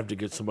think they're going to have to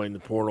get somebody in the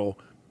portal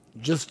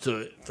just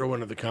to throw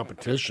into the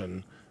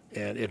competition,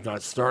 and if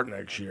not start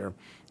next year.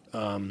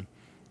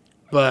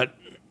 But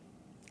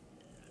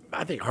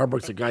I think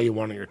Harburg's the guy you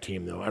want on your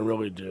team, though. I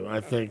really do. I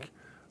think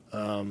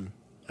I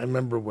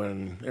remember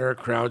when Eric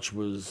Crouch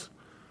was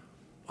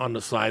on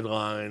the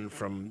sideline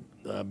from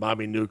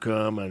Bobby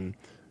Newcomb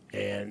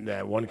and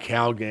that one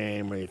Cal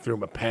game where he threw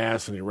him a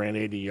pass and he ran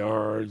 80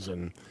 yards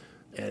and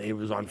he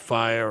was on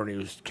fire and he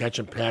was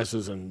catching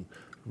passes and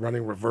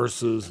running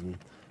reverses. And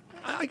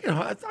I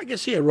can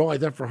see a role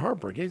like that for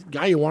Harburg. He's a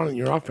guy you want in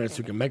your offense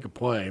who can make a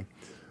play,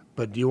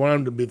 but do you want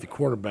him to be the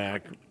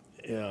quarterback?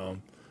 I'll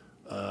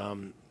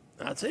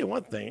tell you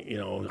one thing,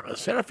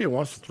 Santa Fe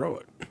wants to throw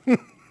it.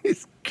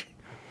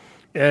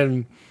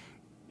 And,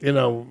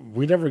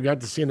 we never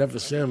got to see enough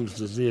of Sims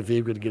to see if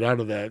he could get out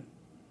of that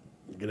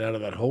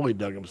hole he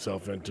dug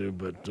himself into,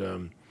 but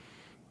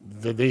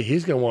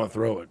he's going to want to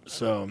throw it.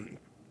 So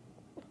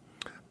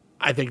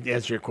I think the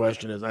answer to your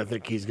question is I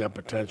think he's got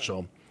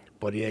potential,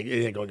 but he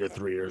ain't going to get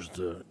 3 years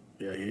to.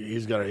 Yeah,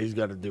 he's got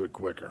to do it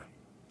quicker.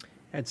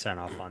 I'd sign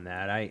off on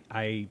that.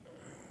 I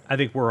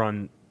think we're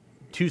on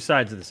 2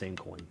 sides of the same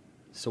coin.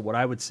 So what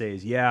I would say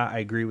is, yeah, I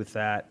agree with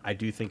that. I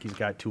do think he's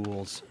got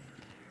tools.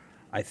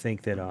 I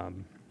think that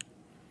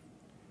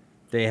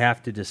they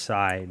have to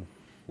decide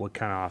what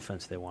kind of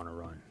offense they want to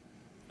run.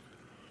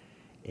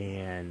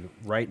 And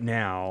right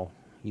now,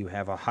 you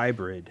have a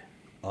hybrid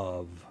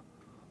of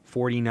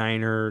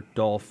 49er,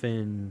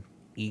 Dolphin,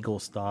 Eagle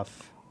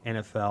stuff,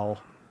 NFL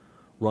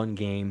run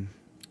game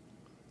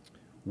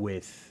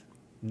with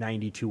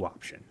 92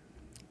 option,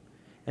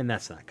 and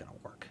that's not going to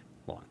work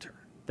long term.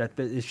 That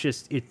it's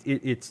just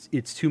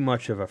it's too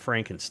much of a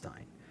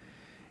Frankenstein.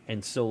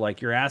 And so,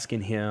 like, you're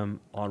asking him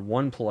on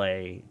one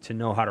play to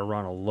know how to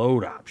run a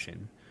load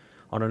option,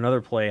 on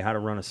another play how to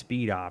run a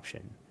speed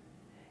option,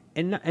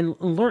 and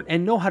learn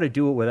and know how to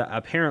do it with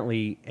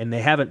apparently. And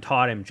they haven't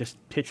taught him just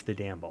pitch the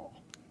damn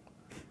ball.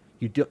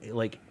 You do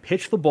like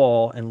pitch the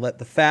ball and let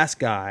the fast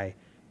guy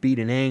beat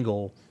an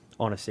angle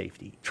on a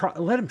safety.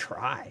 Let him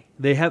try.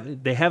 They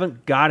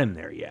haven't got him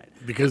there yet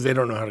because they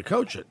don't know how to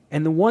coach it.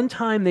 And the one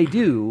time they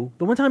do,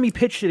 the one time he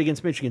pitched it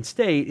against Michigan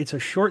State, it's a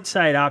short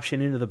side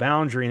option into the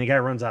boundary, and the guy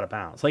runs out of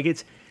bounds. Like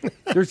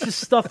there's just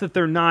stuff that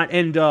they're not.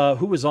 And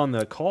who was on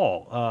the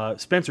call?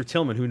 Spencer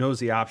Tillman, who knows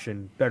the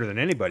option better than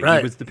anybody. Right.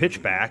 He was the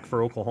pitch back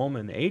for Oklahoma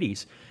in the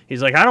 '80s.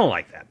 He's like, I don't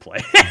like that play.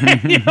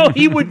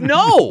 He would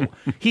know.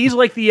 He's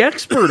like the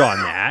expert on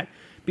that.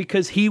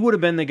 Because he would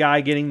have been the guy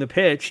getting the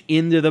pitch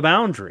into the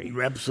boundary.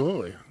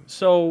 Absolutely.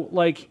 So,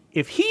 like,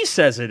 if he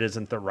says it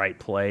isn't the right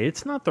play,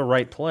 it's not the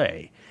right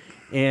play.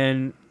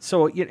 And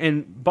so,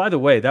 and by the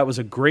way, that was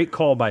a great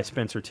call by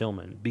Spencer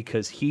Tillman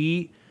because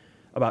he,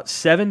 about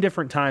 7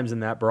 different times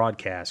in that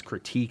broadcast,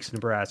 critiques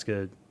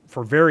Nebraska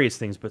for various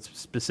things, but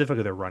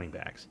specifically their running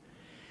backs.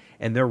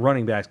 And their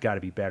running backs got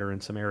to be better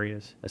in some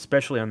areas,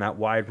 especially on that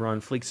wide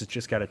run. Fleeks has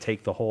just got to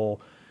take the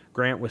whole.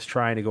 Grant was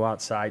trying to go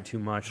outside too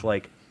much.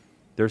 Like,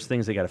 there's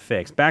things they got to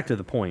fix. Back to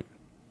the point,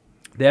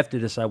 they have to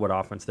decide what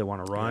offense they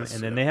want to run,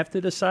 and then they have to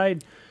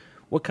decide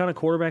what kind of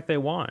quarterback they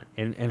want.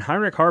 And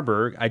Heinrich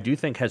Haarberg, I do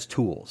think, has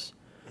tools.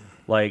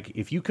 Like,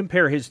 if you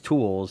compare his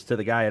tools to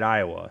the guy at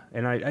Iowa,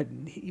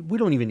 and we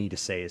don't even need to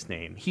say his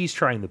name, he's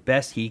trying the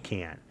best he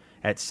can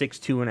at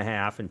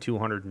 6'2.5" and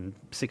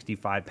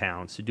 265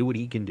 pounds to do what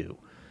he can do.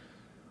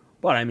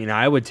 But, I mean,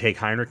 I would take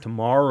Heinrich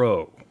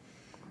tomorrow.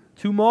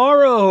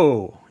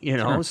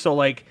 Sure. So,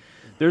 like,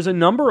 there's a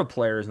number of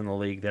players in the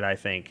league that I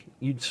think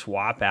you'd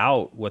swap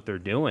out what they're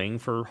doing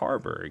for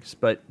Haarberg's,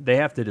 but they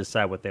have to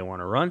decide what they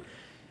want to run.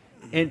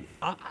 And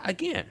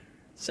again,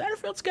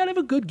 Satterfield's got to have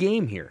a good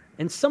game here.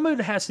 And some of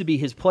it has to be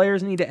his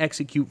players need to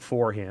execute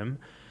for him,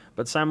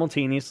 but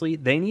simultaneously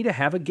they need to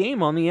have a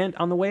game on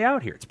the way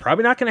out here. It's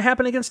probably not going to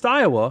happen against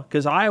Iowa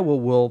because Iowa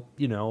will,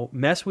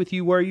 mess with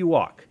you where you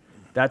walk.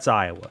 That's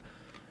Iowa.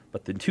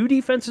 But the 2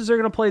 defenses they're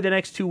going to play the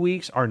next 2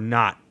 weeks are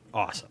not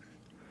awesome.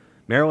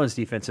 Maryland's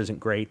defense isn't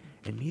great,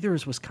 and neither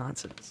is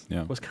Wisconsin's.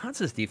 Yeah.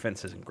 Wisconsin's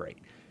defense isn't great.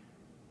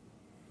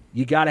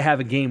 You got to have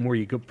a game where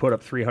you could put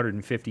up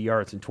 350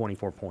 yards and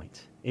 24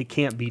 points. It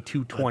can't be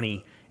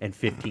 220 and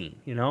 15,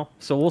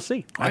 So we'll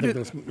see. I think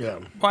that's, yeah.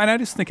 Well, and I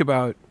just think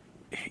about,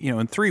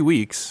 in 3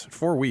 weeks,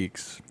 4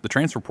 weeks, the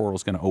transfer portal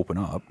is going to open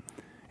up,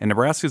 and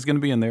Nebraska is going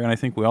to be in there, and I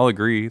think we all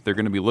agree they're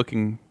going to be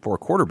looking for a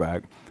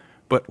quarterback.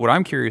 But what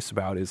I'm curious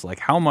about is, like,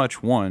 how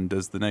much, one,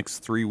 does the next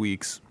 3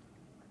 weeks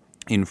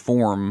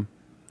inform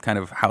kind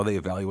of how they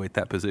evaluate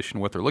that position,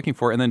 what they're looking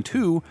for, and then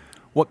 2,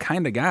 what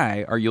kind of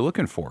guy are you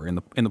looking for in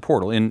the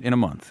portal in a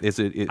month? Is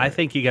it? I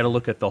think you got to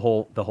look at the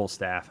whole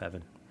staff,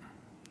 Evan.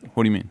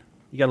 What do you mean?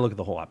 You got to look at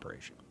the whole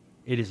operation.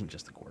 It isn't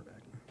just the quarterback.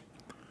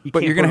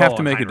 But you're going to have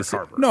to make a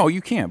decision. decision. No,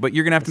 you can't. But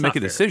you're going to have to make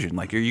a fair. decision.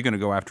 Like, are you going to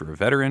go after a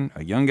veteran,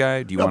 a young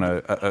guy? Do you want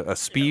a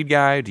speed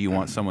guy? Do you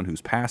want someone who's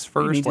pass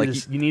first?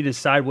 You need to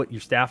decide what your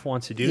staff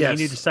wants to do. Yes.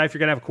 You need to decide if you're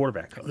going to have a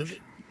quarterback coach.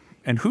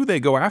 And who they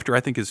go after, I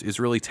think, is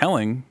really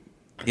telling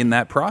in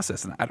that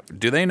process. And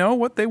do they know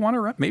what they want to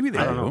run? Maybe they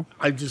do.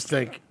 I just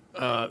think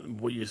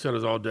what you said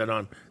is all dead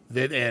on.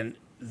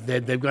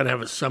 They've got to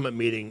have a summit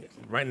meeting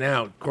right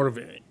now,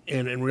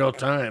 in real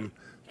time.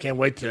 Can't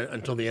wait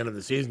until the end of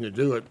the season to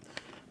do it.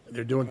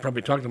 They're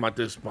probably talking about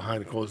this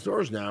behind closed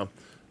doors now.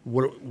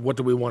 What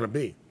do we want to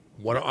be?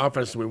 What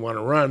offense do we want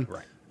to run?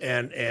 Right.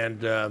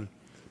 And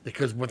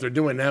because what they're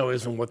doing now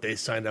isn't what they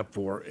signed up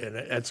for, and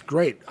that's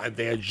great.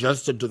 They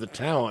adjusted to the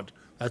talent.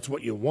 That's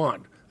what you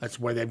want. That's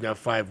why they've got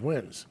 5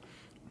 wins.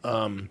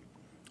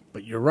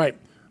 But you're right.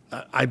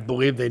 I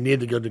believe they need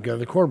to go together.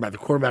 The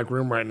quarterback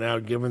room right now,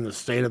 given the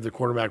state of the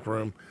quarterback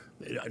room,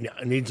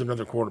 it needs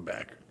another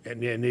quarterback.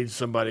 And it needs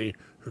somebody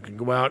who can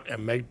go out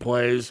and make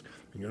plays.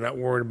 And you're not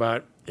worried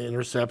about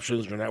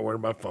interceptions. You're not worried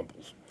about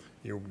fumbles.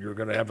 You're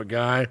going to have a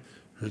guy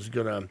who's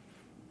going to,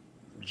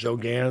 Joe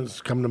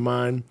Gans come to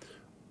mind,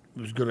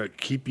 who's going to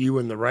keep you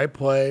in the right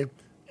play,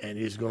 and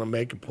he's going to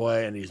make a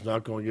play, and he's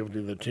not going to give it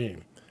to the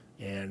team.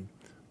 And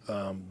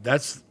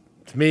that's,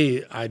 to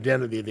me,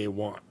 identity they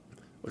want.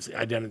 It's the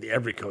identity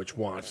every coach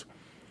wants.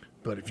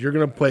 But if you're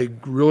going to play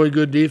really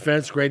good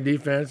defense, great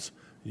defense,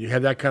 you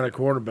have that kind of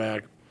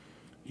quarterback,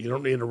 you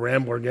don't need a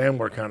rambler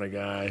gambler kind of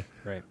guy.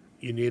 Right.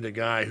 You need a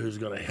guy who's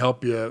going to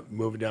help you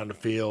move down the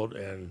field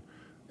and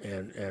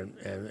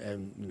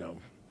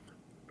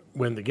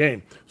win the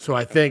game. So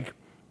I think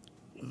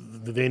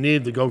they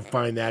need to go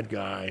find that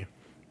guy.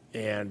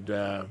 And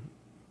then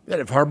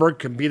if Haarberg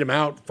can beat him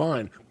out,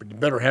 fine. But you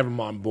better have him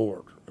on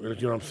board. You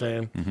know what I'm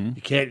saying? Mm-hmm.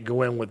 You can't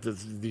go in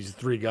with these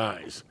 3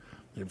 guys.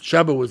 If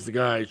Chuba was the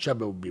guy,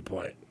 Chuba would be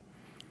playing.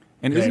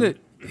 And isn't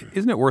it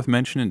isn't it worth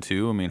mentioning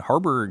too? I mean,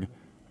 Harburg,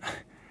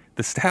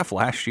 the staff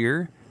last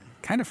year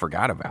kind of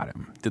forgot about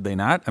him, did they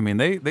not? I mean,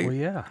 they Well,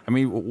 yeah. I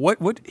mean,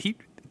 what he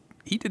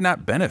did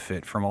not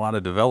benefit from a lot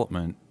of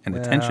development and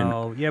attention.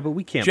 Well, yeah, but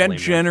we can't blame him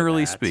for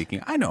Generally that.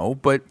 speaking, I know,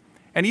 but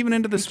and even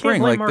into the We spring,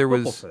 can't blame like Mark there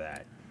Whipple was. for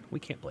that. We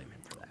can't blame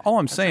him for that. All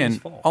I'm That's not his saying,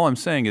 fault. all I'm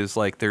saying is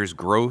like there's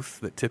growth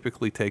that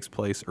typically takes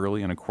place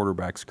early in a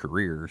quarterback's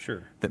career.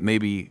 Sure. That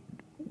maybe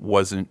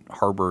wasn't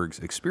Harburg's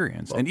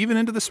experience, and even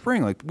into the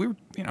spring, like we were,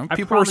 I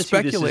people were promise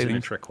you this speculating. isn't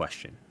a trick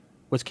question.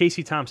 Was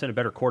Casey Thompson a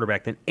better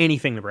quarterback than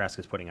anything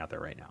Nebraska's putting out there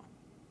right now?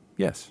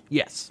 Yes.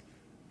 Yes.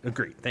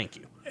 Agreed. Thank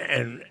you.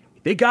 And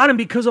They got him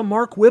because of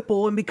Mark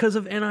Whipple and because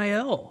of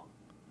NIL.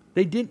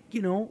 They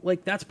didn't,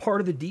 like that's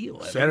part of the deal.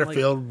 I mean, like,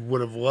 Satterfield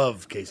would have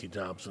loved Casey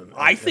Thompson.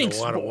 I in think a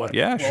lot of so. ways.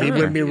 Yeah, He sure.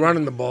 wouldn't be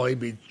running the ball;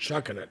 he'd be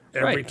chucking it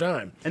every Right.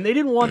 time. And they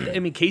didn't want. I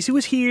mean, Casey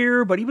was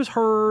here, but he was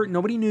hurt.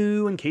 Nobody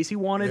knew, and Casey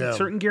wanted Yeah.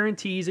 certain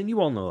guarantees, and you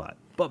all know that.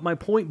 But my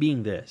point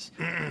being this: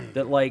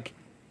 that like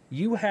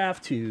you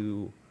have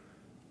to,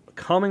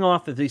 coming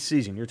off of this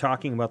season, you're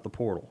talking about the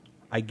portal.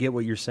 I get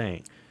what you're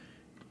saying.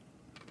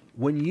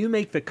 When you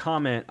make the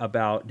comment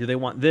about do they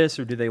want this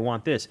or do they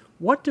want this,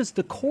 what does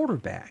the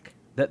quarterback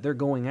that they're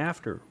going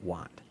after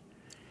want?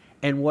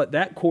 And what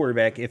that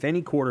quarterback, if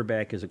any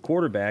quarterback is a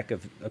quarterback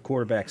of a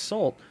quarterback's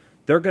salt,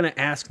 they're going to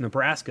ask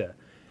Nebraska,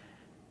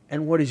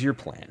 and what is your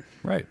plan?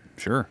 Right.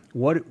 Sure.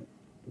 What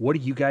are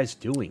you guys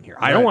doing here?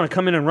 I don't want to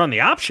come in and run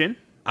the option.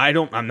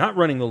 I'm not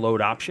running the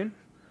load option.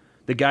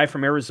 The guy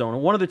from Arizona,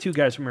 one of the two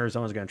guys from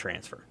Arizona is going to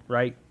transfer,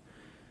 right?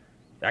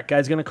 That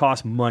guy's going to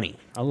cost money,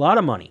 a lot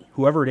of money,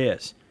 whoever it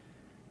is.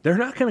 They're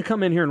not going to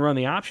come in here and run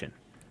the option.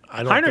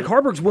 Heinrich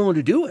Harburg's willing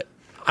to do it.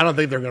 I don't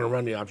think they're going to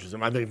run the options.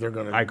 I think they're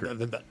going to. I agree.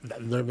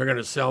 They're going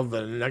to sell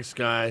the next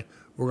guy.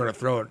 We're going to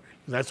throw it.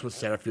 That's what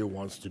Satterfield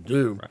wants to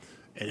do,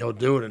 and he'll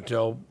do it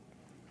until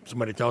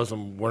somebody tells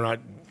him we're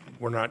not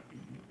going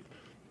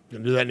to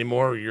do that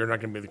anymore. You're not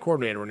going to be the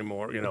coordinator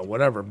anymore.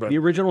 Whatever. But The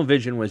original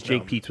vision was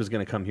Jake Peets was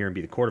going to come here and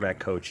be the quarterback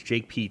coach.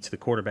 Jake Peets, the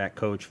quarterback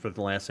coach for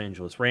the Los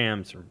Angeles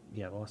Rams,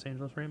 the Los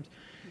Angeles Rams.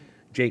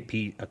 Jake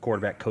Pete, a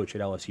quarterback coach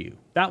at LSU.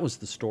 That was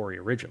the story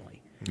originally.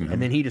 Mm-hmm.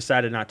 And then he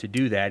decided not to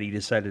do that. He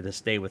decided to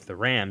stay with the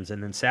Rams.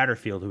 And then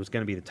Satterfield, who was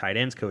going to be the tight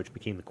ends coach,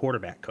 became the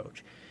quarterback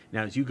coach.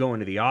 Now, as you go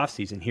into the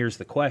offseason, here's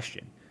the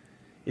question.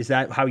 Is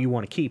that how you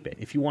want to keep it?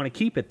 If you want to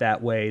keep it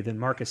that way, then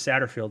Marcus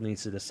Satterfield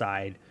needs to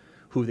decide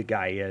who the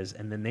guy is,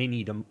 and then they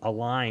need to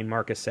align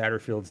Marcus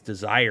Satterfield's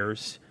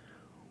desires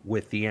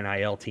with the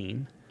NIL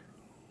team,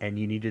 and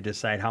you need to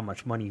decide how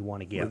much money you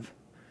want to give.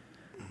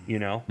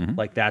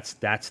 Like that's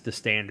the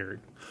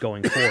standard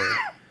going forward.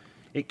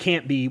 It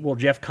can't be, well,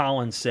 Jeff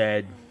Collins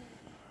said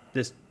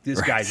this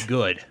guy's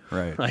good.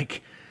 Right.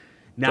 Like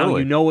now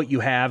Totally. you know what you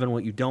have and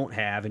what you don't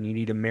have, and you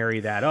need to marry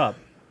that up.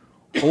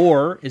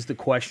 Or is the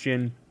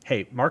question,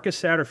 hey,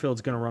 Marcus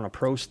Satterfield's going to run a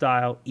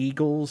pro-style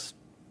Eagles,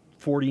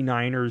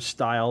 49ers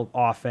style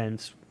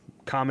offense,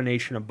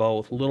 combination of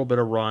both, a little bit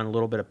of run, a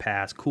little bit of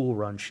pass, cool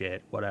run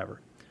shit,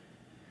 whatever.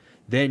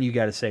 Then you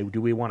got to say,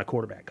 do we want a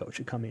quarterback coach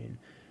to come in?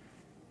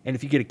 And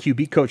if you get a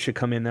QB coach to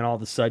come in, then all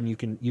of a sudden you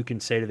can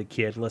say to the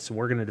kid, listen,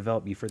 we're going to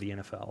develop you for the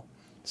NFL.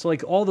 So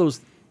like all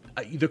those,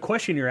 the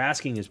question you're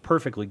asking is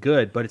perfectly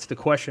good, but it's the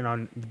question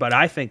on, but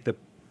I think that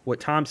what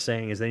Tom's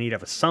saying is they need to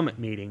have a summit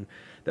meeting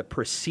that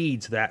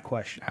precedes that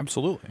question.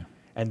 Absolutely.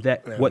 And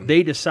that what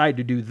they decide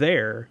to do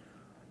there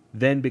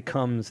then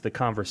becomes the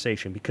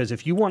conversation. Because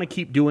if you want to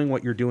keep doing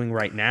what you're doing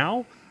right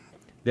now,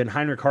 then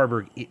Heinrich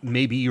Harburg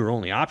may be your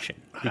only option.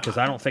 Because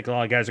I don't think a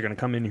lot of guys are going to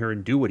come in here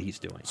and do what he's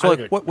doing. So,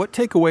 like, what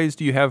takeaways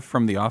do you have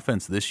from the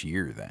offense this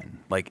year? Then,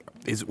 like,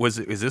 is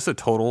this a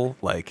total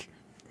like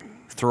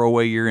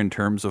throwaway year in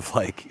terms of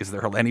like, is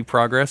there any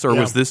progress, or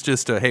was this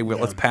just a hey,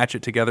 let's patch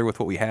it together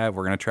with what we have?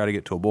 We're going to try to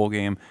get to a bowl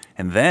game,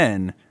 and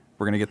then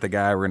we're going to get the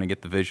guy. We're going to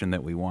get the vision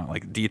that we want.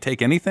 Like, do you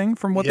take anything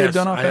from what they've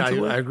done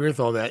offensively? I agree with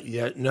all that.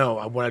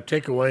 No, what I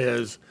take away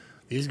is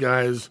these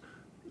guys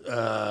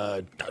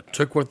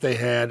took what they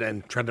had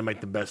and tried to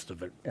make the best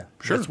of it. Yeah,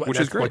 sure, which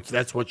is great.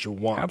 That's what you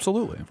want.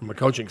 Absolutely. From a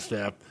coaching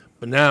staff.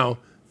 But now,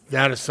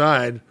 that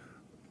aside,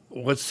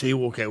 let's see,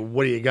 okay,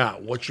 what do you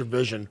got? What's your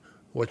vision?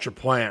 What's your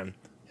plan?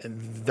 And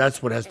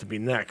that's what has to be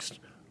next.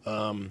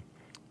 And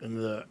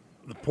the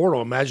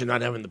portal, imagine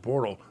not having the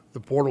portal. The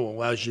portal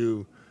allows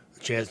you a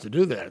chance to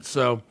do that.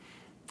 So,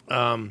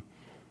 but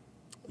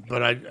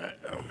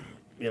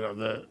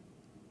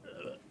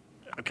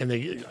can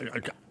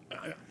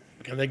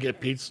they get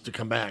Pete's to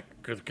come back?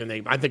 Can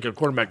they? I think a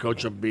quarterback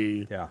coach will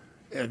be. Yeah.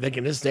 I think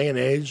in this day and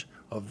age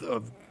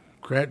of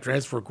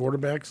transfer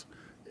quarterbacks,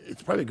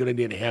 it's probably a good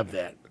idea to have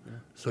that. Yeah.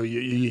 So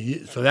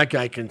so that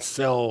guy can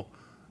sell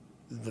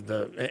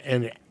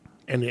any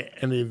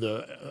of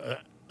the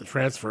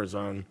transfers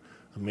on.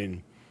 I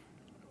mean,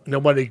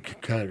 nobody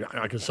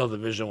I can sell the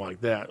vision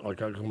like that,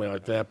 like a company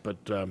like that. But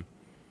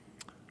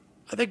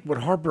I think what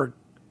Harburg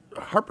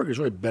has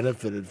really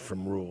benefited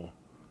from Rule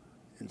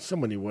in so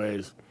many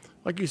ways.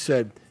 Like you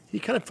said, he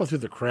kind of fell through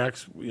the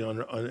cracks,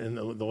 in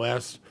the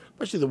last,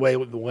 especially the way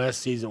the last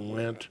season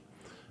went,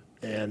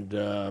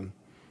 and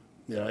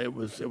it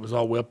was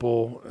all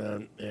Whipple,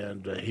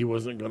 and he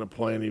wasn't going to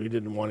play, and he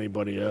didn't want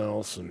anybody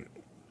else. And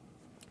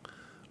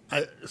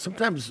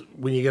sometimes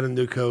when you get a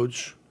new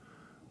coach,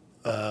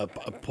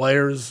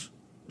 players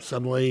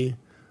suddenly,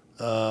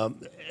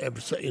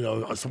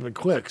 something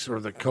clicks, or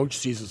the coach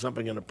sees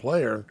something in a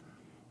player.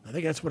 I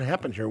think that's what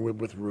happened here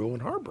with Rule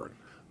and Harburg.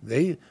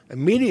 They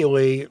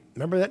immediately,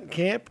 remember that in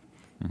camp?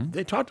 Mm-hmm.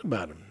 They talked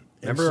about him.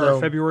 Remember our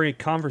February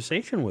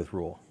conversation with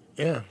Rule?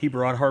 Yeah. He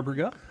brought Harburg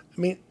up.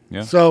 I mean,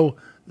 so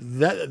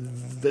that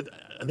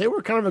they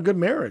were kind of a good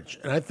marriage.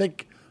 And I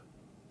think,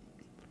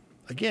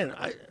 again,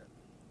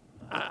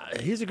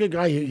 he's a good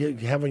guy you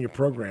have on your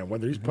program,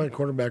 whether he's playing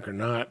quarterback or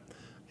not.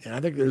 And I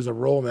think there's a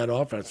role in that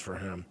offense for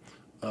him.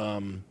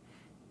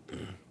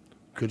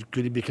 Could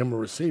he become a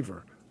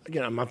receiver?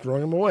 Again, I'm not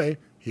throwing him away.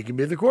 He can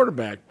be the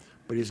quarterback,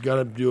 but he's got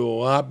to do a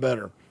lot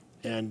better.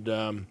 And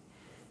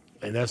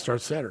that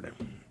starts Saturday.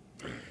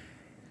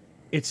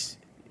 It's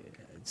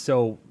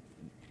so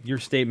your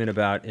statement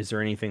about is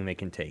there anything they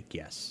can take?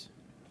 Yes.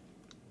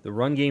 The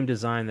run game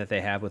design that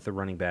they have with the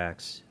running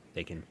backs,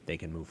 they can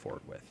move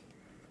forward with.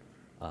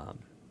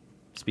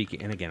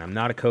 Speaking, and again, I'm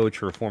not a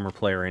coach or a former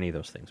player or any of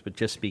those things, but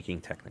just speaking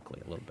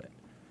technically a little bit.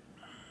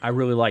 I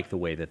really like the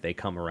way that they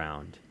come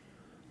around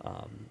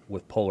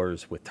with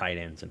pullers, with tight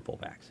ends and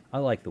fullbacks. I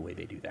like the way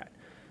they do that.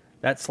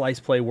 That slice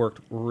play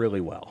worked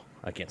really well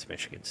against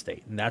Michigan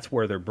State. And that's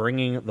where they're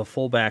bringing the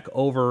fullback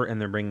over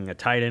and they're bringing a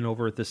tight end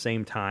over at the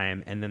same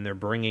time, and then they're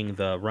bringing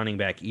the running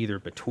back either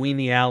between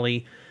the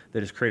alley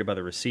that is created by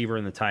the receiver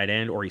and the tight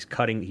end, or he's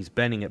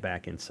bending it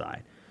back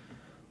inside.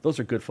 Those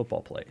are good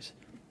football plays.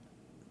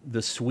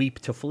 The sweep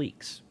to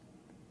fleeks,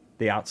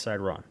 the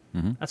outside run.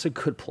 Mm-hmm. That's a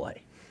good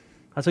play.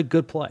 That's a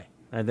good play.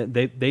 And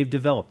they've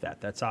developed that.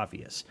 That's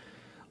obvious.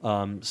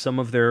 Some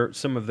of their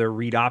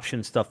read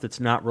option stuff that's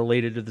not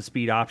related to the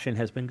speed option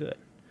has been good.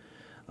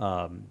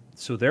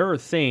 So there are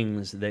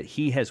things that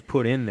he has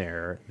put in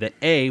there that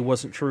A,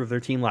 wasn't true of their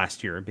team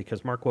last year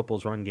because Mark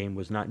Whipple's run game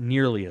was not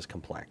nearly as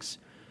complex.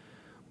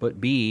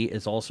 But B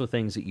is also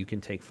things that you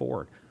can take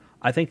forward.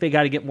 I think they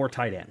got to get more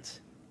tight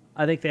ends.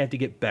 I think they have to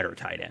get better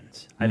tight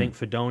ends. I think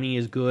Fedoni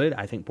is good.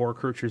 I think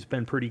Borkircher's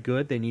been pretty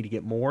good. They need to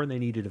get more, and they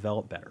need to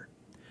develop better.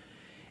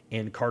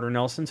 And Carter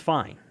Nelson's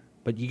fine.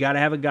 But you got to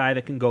have a guy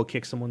that can go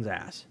kick someone's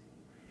ass.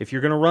 If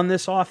you're going to run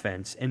this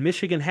offense, and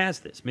Michigan has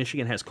this.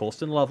 Michigan has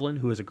Colston Loveland,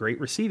 who is a great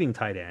receiving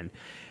tight end.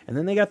 And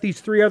then they got these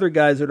three other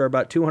guys that are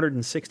about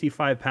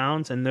 265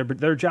 pounds, and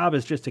their job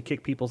is just to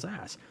kick people's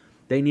ass.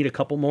 They need a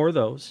couple more of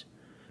those.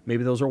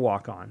 Maybe those are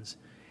walk-ons.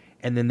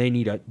 And then they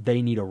need a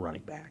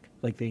running back.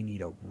 Like they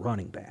need a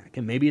running back.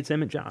 And maybe it's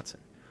Emmett Johnson.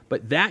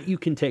 But that you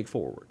can take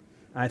forward,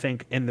 I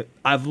think. And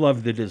I've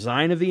loved the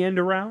design of the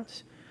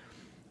end-arounds.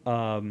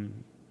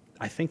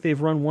 I think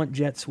they've run one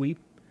jet sweep.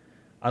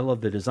 I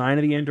love the design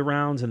of the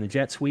end-arounds and the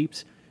jet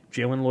sweeps.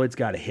 Jalen Lloyd's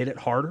got to hit it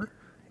harder,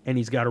 and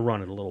he's got to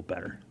run it a little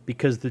better.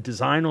 Because the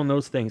design on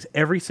those things,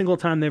 every single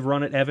time they've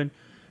run it, Evan,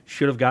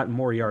 should have gotten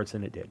more yards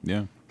than it did.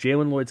 Yeah.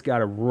 Jalen Lloyd's got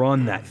to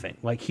run that thing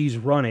like he's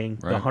running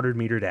the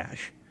 100-meter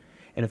dash.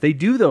 And if they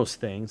do those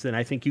things, then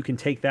I think you can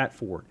take that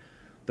forward.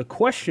 The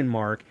question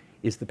mark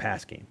is the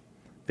pass game.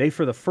 They,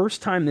 for the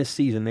first time this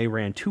season, they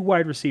ran 2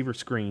 wide receiver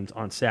screens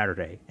on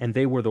Saturday, and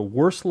they were the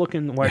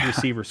worst-looking wide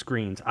receiver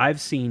screens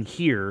I've seen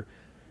here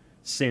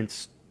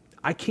since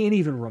I can't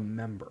even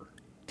remember.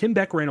 Tim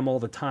Beck ran them all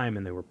the time,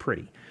 and they were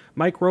pretty.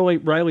 Mike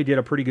Riley did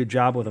a pretty good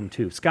job with them,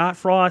 too. Scott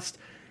Frost,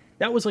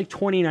 that was like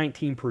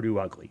 2019 Purdue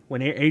ugly,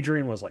 when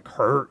Adrian was like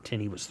hurt,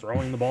 and he was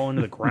throwing the ball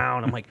into the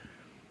ground. I'm like,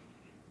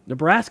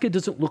 Nebraska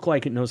doesn't look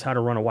like it knows how to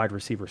run a wide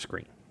receiver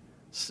screen.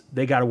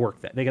 They got to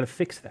work that. They got to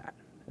fix that.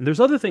 And there's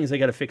other things they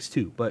got to fix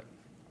too, but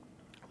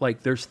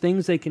like there's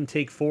things they can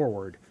take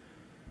forward.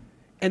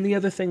 And the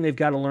other thing they've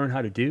got to learn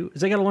how to do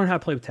is they got to learn how to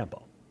play with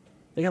tempo.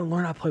 They got to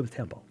learn how to play with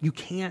tempo. You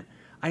can't.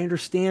 I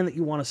understand that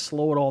you want to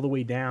slow it all the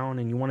way down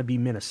and you want to be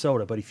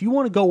Minnesota, but if you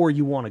want to go where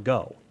you want to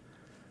go,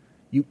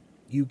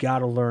 you got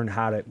to learn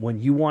how to. When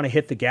you want to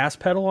hit the gas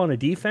pedal on a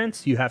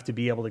defense, you have to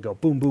be able to go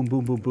boom, boom,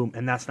 boom, boom, boom,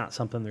 and that's not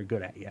something they're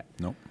good at yet.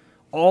 Nope.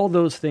 All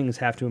those things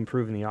have to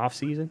improve in the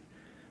offseason.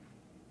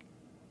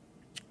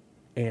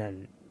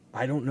 And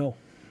I don't know.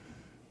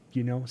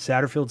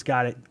 Satterfield's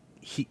got it.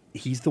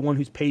 He's the one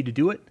who's paid to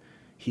do it.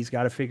 He's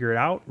got to figure it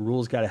out.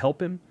 Rule's got to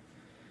help him.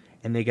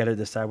 And they got to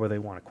decide where they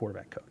want a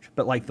quarterback coach.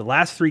 But like the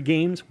last 3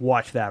 games,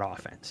 watch that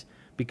offense.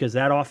 Because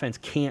that offense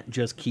can't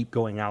just keep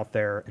going out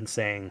there and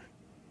saying,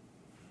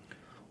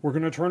 we're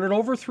going to turn it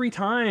over 3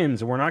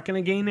 times and we're not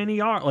going to gain any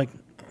yards. Like,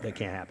 that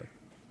can't happen.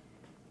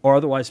 Or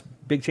otherwise,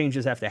 big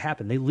changes have to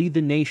happen. They lead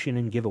the nation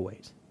in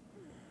giveaways.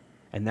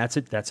 And that's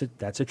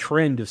a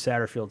trend of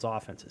Satterfield's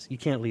offenses. You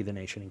can't lead the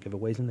nation in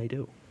giveaways, and they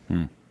do.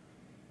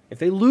 If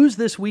they lose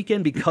this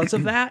weekend because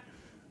of that,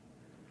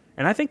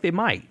 and I think they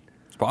might.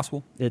 It's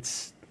possible. And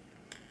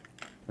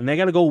they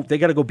got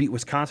to go beat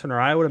Wisconsin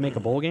or Iowa to make a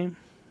bowl game.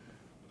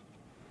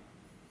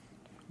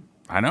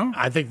 I know.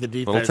 I think the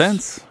defense. A little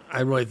tense.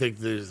 I really think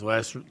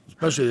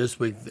especially this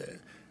week, the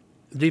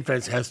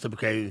defense has to.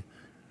 Okay,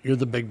 you're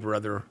the big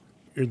brother.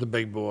 You're the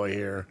big boy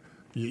here.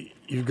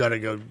 you've got to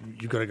go.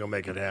 You've got to go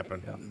make it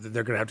happen. Yeah.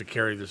 They're going to have to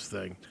carry this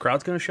thing. The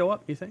crowd's going to show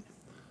up, you think?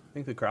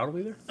 Think the crowd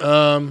will be there?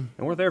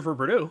 They weren't there for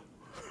Purdue.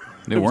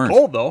 They It was weren't.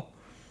 cold, though.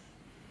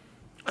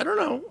 I don't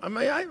know. I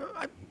mean,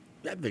 I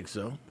think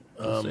so.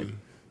 We'll see.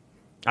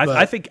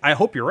 but- I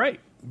hope you're right.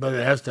 But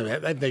it has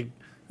to. I think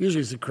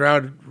usually the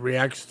crowd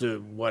reacts to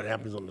what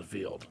happens on the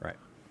field. Right.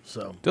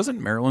 So Doesn't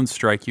Maryland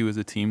strike you as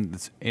a team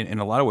that's, in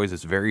a lot of ways,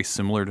 it's very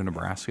similar to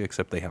Nebraska,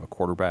 except they have a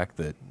quarterback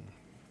that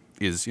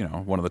is,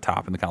 one of the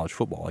top in the college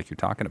football, like you're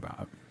talking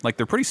about. Like,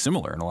 they're pretty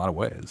similar in a lot of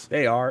ways.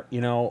 They are.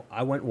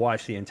 I went and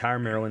watched the entire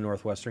Maryland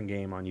Northwestern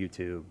game on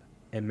YouTube,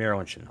 and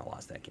Maryland shouldn't have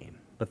lost that game.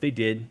 But they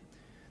did.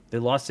 They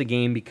lost the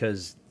game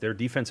because their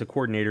defensive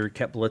coordinator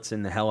kept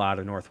blitzing the hell out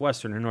of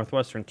Northwestern, and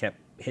Northwestern kept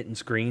hitting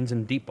screens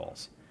and deep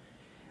balls.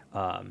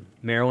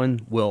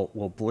 Maryland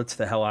will blitz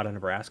the hell out of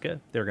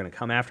Nebraska. They're going to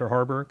come after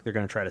Harburg. They're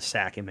going to try to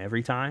sack him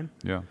every time.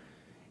 Yeah.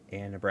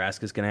 And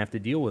Nebraska's going to have to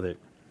deal with it.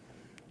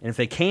 And if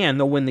they can,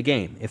 they'll win the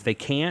game. If they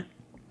can't,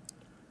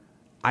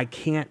 I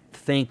can't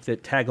think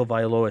that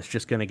Tagovailoa is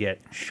just going to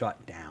get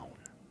shut down.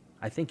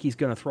 I think he's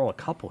going to throw a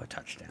couple of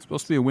touchdowns. It's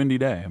supposed to be a windy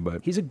day,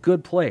 but He's a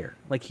good player.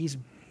 Like, he's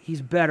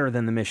better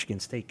than the Michigan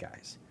State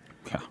guys.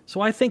 yeah.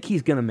 So I think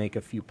he's going to make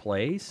a few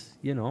plays,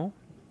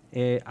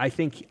 I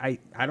think, I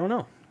don't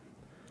know.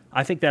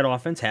 I think that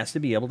offense has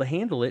to be able to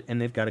handle it, and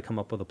they've got to come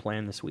up with a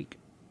plan this week.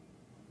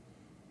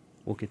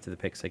 We'll get to the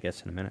picks, I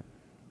guess, in a minute.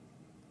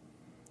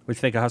 What do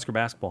you think of Husker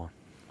basketball?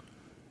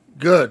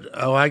 good.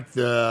 I like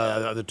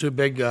the two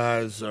big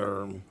guys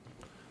are.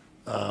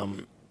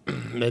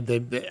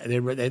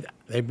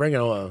 They bring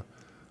an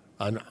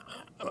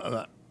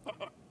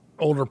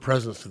older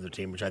presence to the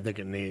team, which I think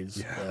it needs.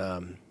 Yeah.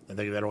 I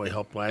think that only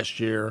helped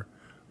last year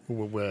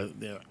with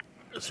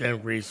Sam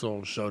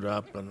Griesel showed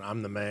up, and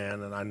I'm the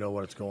man, and I know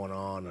what's going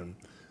on, and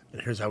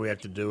here's how we have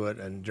to do it.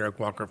 And Derek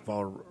Walker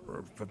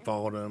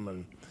followed him,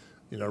 and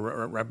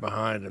right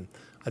behind. And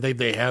I think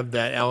they have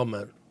that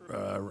element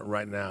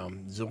right now.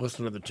 So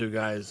listen to the two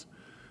guys.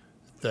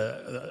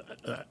 The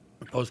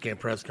post-game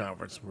press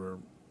conference were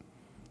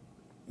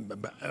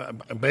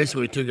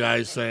basically two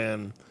guys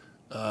saying,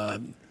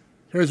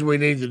 "Here's what we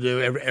need to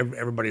do.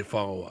 Everybody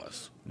follow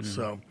us." Mm-hmm.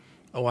 So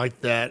I like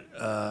that.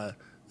 That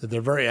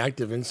they're very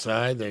active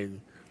inside. They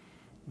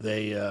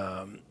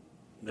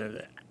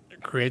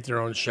create their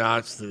own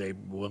shots. They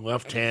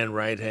left hand,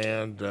 right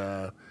hand.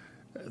 The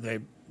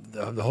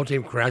whole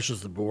team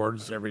crashes the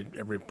boards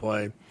every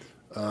play.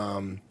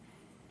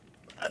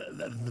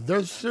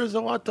 There's a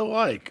lot to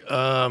like.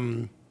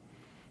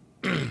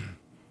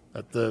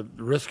 At the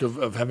risk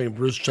of having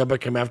Bruce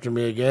Chubbuck come after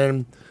me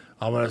again,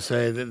 I want to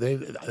say that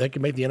they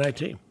can make the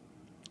NIT.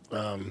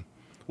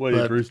 What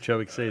did Bruce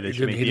Chubbuck say? They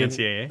should make the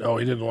NCAA? Oh,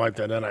 he didn't like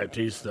that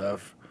NIT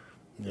stuff.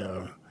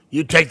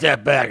 You take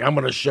that back. I'm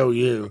going to show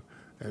you.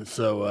 And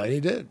so he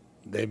did.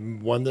 They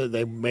won.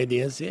 They made the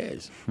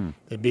NCAAs.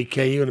 They beat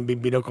KU and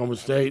beat Oklahoma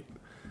State.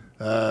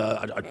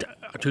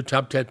 Two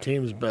top 10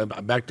 teams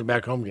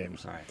back-to-back home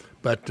games. All right.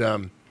 But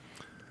that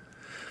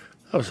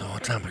was a long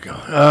time ago.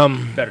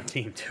 Better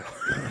team, too.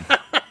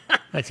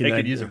 They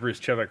could use a Bruce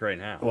Chubbuck right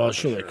now. Well,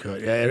 sure they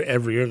could. Yeah,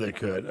 every year they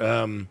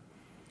could.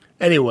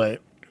 Anyway,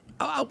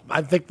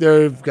 I think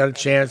they've got a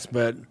chance,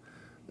 but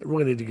they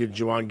really need to get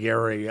Juwan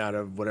Gary out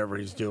of whatever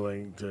he's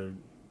doing to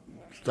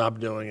stop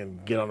doing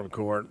and get on the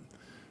court.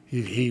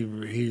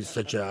 He's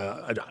such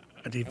a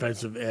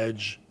defensive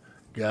edge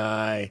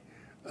guy,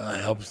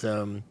 helps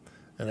them,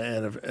 and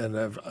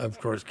of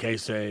course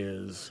Casey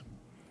is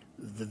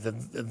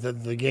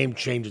the game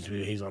changes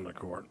when he's on the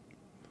court.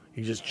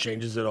 He just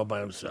changes it all by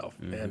himself,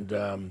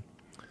 and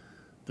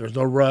there's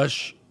no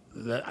rush.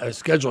 The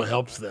schedule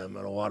helps them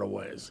in a lot of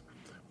ways,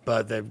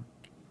 but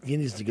he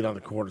needs to get on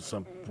the court at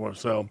some point.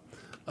 So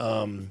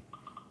I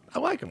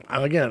like him.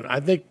 I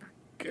think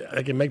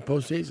I can make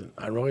postseason.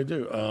 I really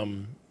do.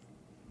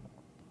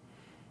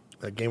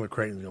 That game with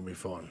Creighton's going to be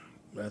fun.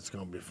 That's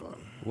going to be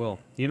fun. Well,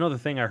 the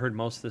thing I heard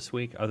most this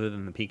week, other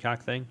than the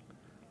Peacock thing?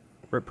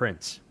 Rip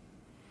Prince.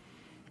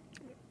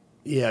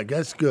 Yeah,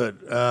 that's good.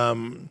 That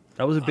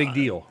was a big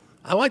deal.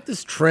 I like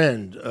this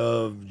trend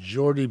of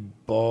Jordy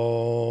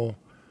Ball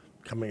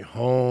coming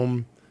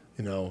home.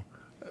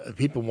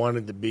 People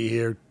wanted to be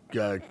here.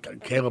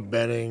 Caleb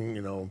Benning.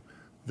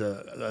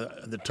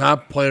 The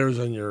top players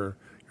in your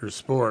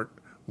sport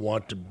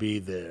want to be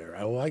there.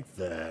 I like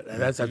that,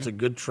 and that's a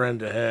good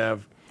trend to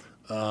have.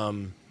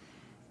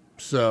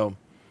 So,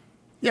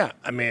 yeah,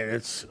 I mean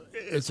it's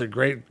a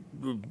great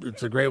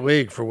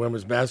league for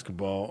women's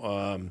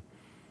basketball,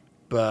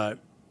 but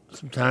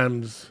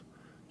sometimes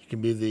you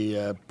can be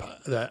the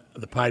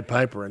Pied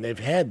Piper, and they've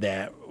had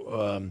that.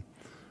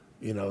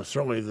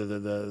 Certainly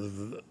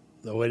the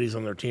ladies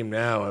on their team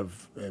now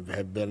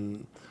have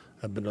been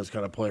those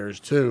kind of players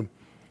too.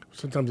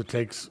 Sometimes it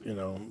takes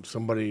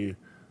somebody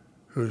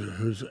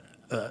who's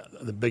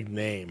the big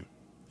name,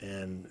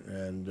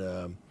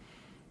 and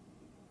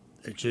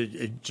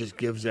it just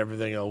gives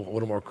everything a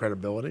little more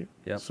credibility.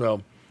 Yep.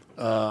 So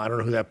I don't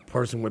know who that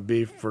person would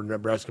be for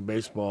Nebraska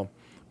baseball,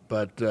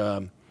 but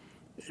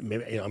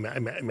maybe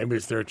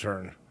it's their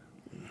turn.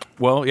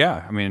 Well,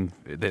 yeah. I mean,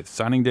 the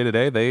signing day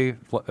today,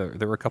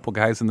 there were a couple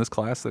guys in this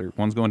class.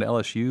 One's going to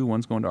LSU,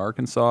 one's going to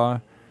Arkansas.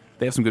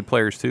 They have some good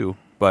players too.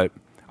 But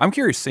I'm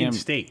curious, Sam. In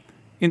state.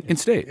 In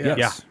state, yes.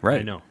 Yeah,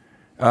 right. I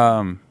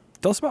know.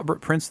 Tell us about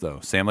Britt Prince, though,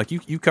 Sam. Like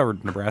you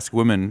covered Nebraska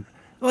women.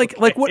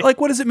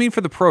 What does it mean for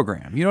the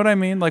program? You know what I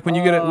mean? Like when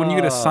you get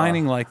a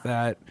signing like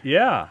that.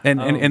 Yeah. And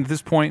at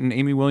this point in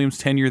Amy Williams'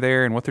 tenure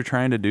there and what they're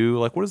trying to do,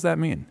 like what does that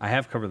mean? I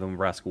have covered the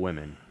Nebraska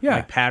women. Yeah.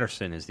 Mike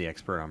Patterson is the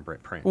expert on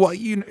Britt Prince. Well,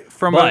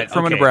 from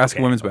a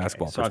Nebraska women's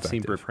basketball so perspective. I've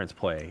seen Britt Prince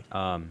play.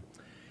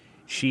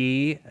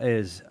 She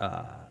is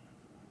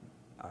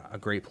a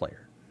great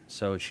player.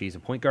 So she's a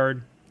point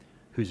guard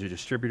who's a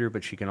distributor,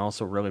 but she can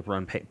also really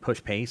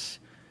push pace.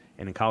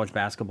 And in college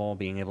basketball,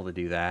 being able to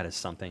do that is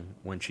something.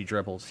 When she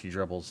dribbles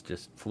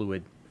just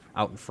fluid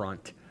out in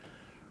front,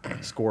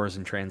 scores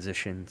in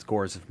transition,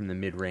 scores from the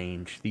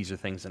mid-range. These are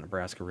things that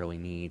Nebraska really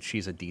needs.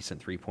 She's a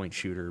decent three-point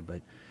shooter,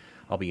 but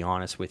I'll be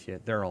honest with you,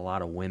 there are a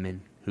lot of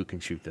women who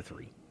can shoot the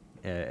three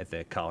at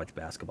the college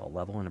basketball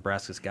level, and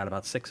Nebraska's got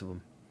about 6 of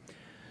them.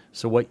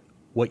 So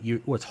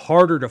what's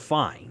harder to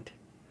find,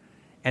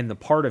 and the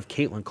part of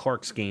Caitlin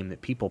Clark's game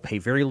that people pay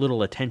very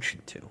little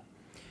attention to,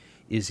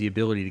 is the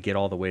ability to get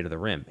all the way to the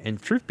rim. And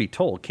truth be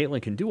told,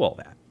 Caitlin can do all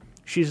that.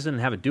 She doesn't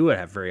have to do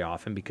it very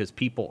often because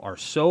people are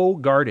so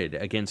guarded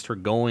against her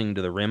going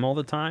to the rim all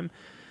the time,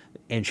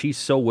 and she's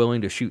so willing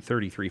to shoot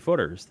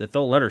 33-footers that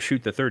they'll let her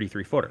shoot the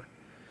 33-footer.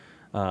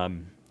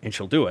 And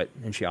she'll do it,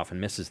 and she often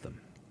misses them.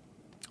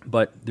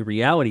 But the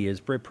reality is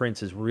Britt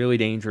Prince is really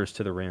dangerous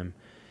to the rim,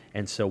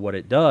 and so what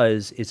it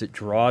does is it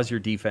draws your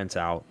defense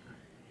out,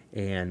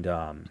 and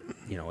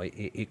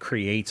it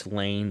creates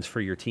lanes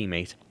for your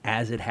teammates,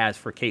 as it has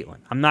for Caitlin.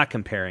 I'm not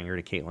comparing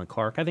her to Caitlin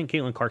Clark. I think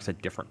Caitlin Clark's a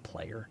different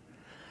player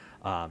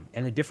and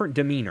a different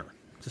demeanor,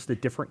 just a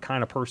different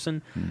kind of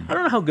person. I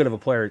don't know how good of a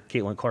player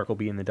Caitlin Clark will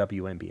be in the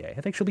WNBA.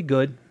 I think she'll be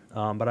good,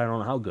 but I don't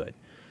know how good.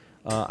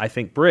 I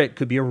think Britt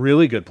could be a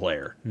really good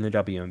player in the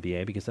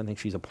WNBA because I think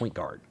she's a point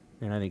guard,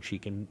 and I think she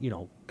can,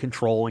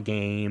 control a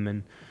game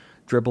and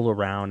dribble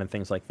around and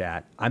things like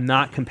that. I'm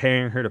not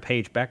comparing her to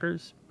Paige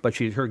Beckers, but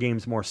her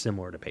game's more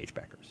similar to Paige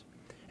Beckers.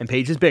 And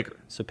Paige is bigger.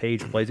 So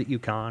Paige plays at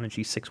UConn, and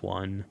she's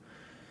 6'1".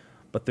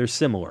 But they're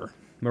similar.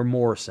 They're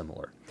more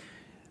similar.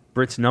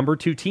 Britt's number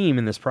 2 team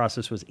in this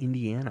process was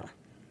Indiana.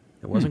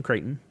 It wasn't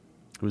Creighton.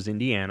 It was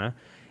Indiana.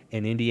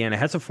 And Indiana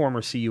has a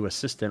former CU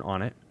assistant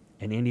on it.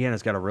 And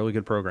Indiana's got a really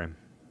good program.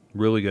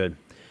 Really good.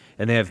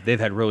 And they've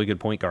had really good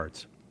point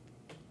guards.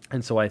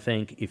 And so I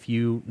think if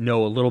you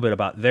know a little bit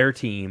about their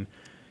team,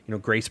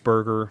 Grace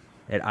Berger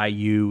at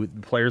IU,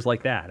 players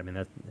like that. I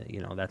mean,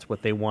 that's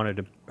what they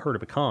wanted her to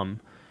become.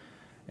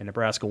 And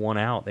Nebraska won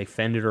out. They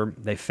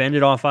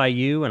fended off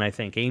IU, and I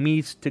think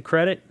Amy's to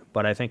credit,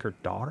 but I think her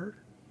daughter,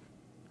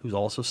 who's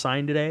also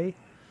signed today,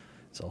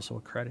 is also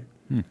a credit.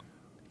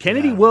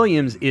 Kennedy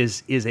Williams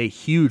is a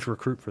huge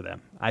recruit for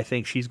them. I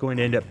think she's going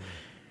to end up.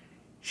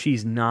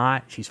 She's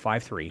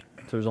 5'3",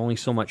 so there's only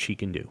so much she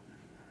can do.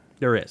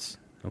 There is,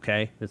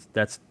 okay?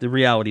 That's the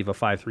reality of a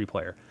 5'3"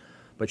 player.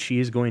 But she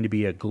is going to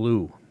be a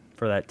glue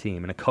for that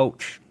team and a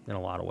coach in a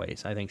lot of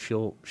ways. I think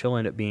she'll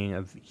end up being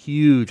a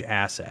huge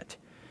asset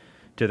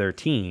to their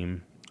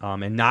team,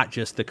 and not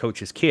just the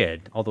coach's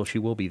kid, although she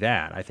will be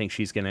that. I think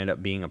she's going to end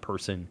up being a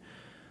person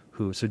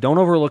so don't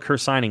overlook her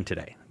signing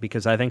today,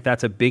 because I think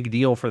that's a big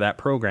deal for that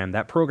program.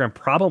 That program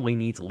probably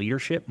needs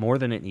leadership more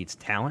than it needs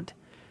talent,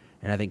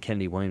 and I think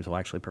Kennedy Williams will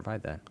actually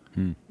provide that.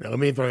 Now, let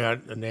me throw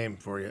out a name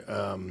for you.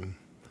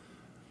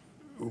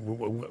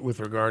 With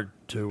regard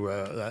to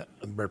that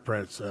Britt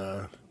Prince,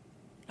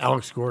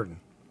 Alex Gordon.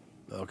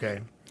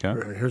 Okay?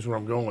 Here's where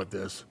I'm going with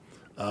this.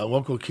 A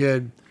local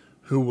kid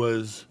who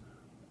was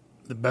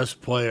the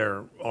best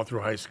player all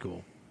through high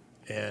school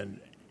and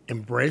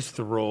embraced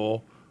the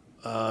role,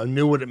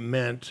 knew what it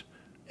meant,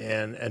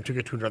 and took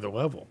it to another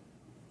level.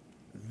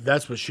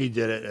 That's what she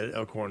did at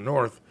Elkhorn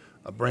North,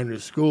 a brand new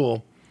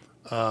school,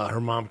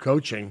 her mom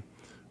coaching.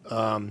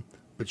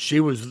 But she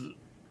was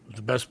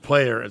the best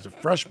player as a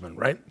freshman,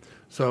 right?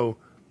 So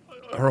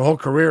her whole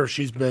career,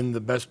 she's been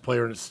the best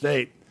player in the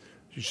state.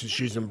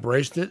 She's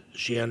embraced it.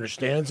 She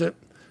understands it,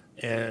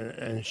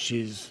 and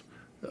she's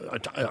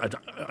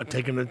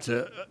taken it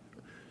to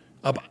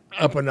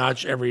up a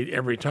notch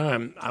every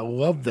time. I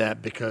love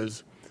that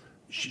because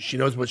she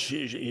knows what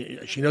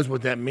she knows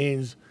what that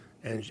means,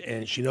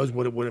 and she knows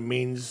what it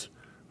means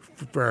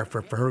for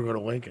her to go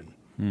to Lincoln.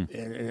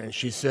 And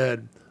she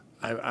said,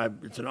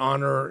 "It's an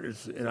honor.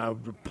 And I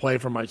play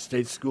for my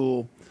state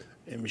school."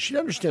 And she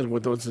understands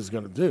what this is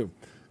going to do,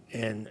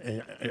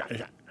 and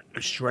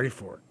she's ready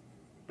for it.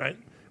 Right?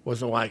 It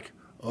wasn't like,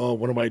 oh,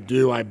 what do I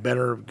do? I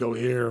better go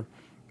here.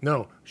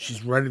 No,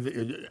 she's ready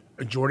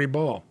to Jordy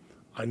Ball.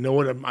 I know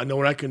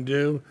what I can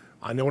do.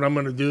 I know what I'm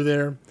going to do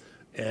there,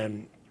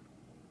 and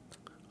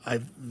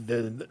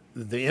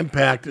the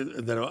impact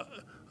that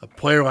a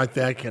player like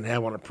that can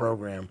have on a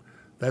program.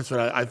 That's what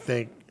I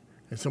think.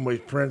 In some ways,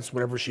 Prince,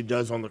 whatever she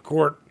does on the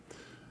court,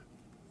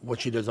 what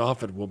she does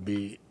off it will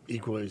be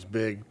equally as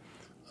big.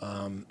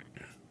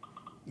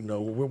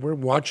 we're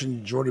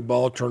watching Jordy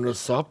Ball turn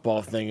this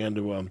softball thing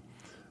into a.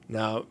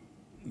 Now,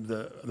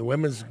 the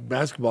women's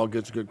basketball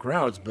gets good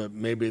crowds, but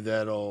maybe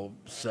that'll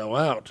sell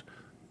out.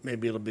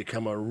 Maybe it'll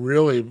become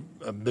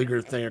a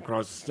bigger thing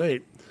across the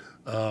state.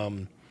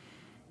 And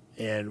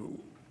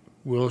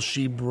will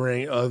she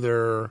bring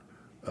other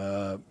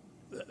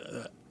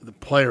the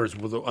players?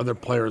 Will the other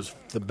players,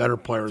 the better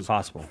players,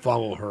 possible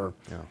follow her?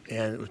 Yeah.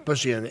 And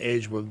especially in the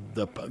age with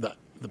the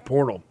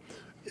portal,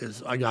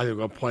 is I got to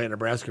go play in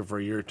Nebraska for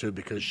a year or two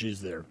because she's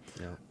there.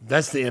 Yeah.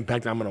 That's the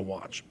impact I'm going to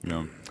watch.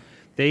 Yeah.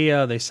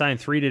 They signed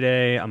 3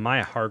 today.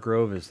 Amaya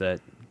Hargrove is that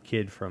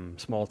kid from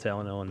small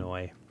town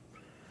Illinois.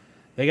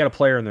 They got a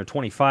player in their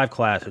 25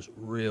 class who's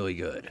really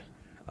good.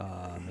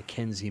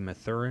 Mackenzie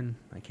Mathurin.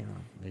 I can't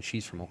remember.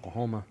 She's from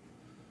Oklahoma.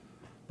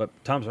 But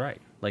Tom's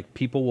right. Like,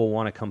 people will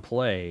want to come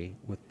play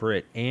with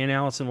Britt and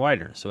Allison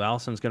Widener. So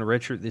Allison's going to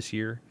redshirt this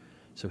year.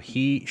 So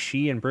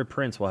she and Britt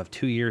Prince will have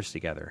 2 years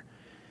together.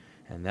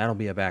 And that'll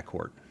be a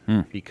backcourt.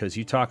 Because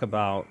you talk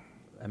about,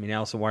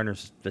 Allison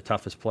Widener's the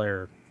toughest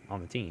player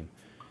on the team.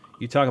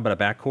 You talk about a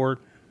backcourt,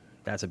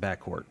 that's a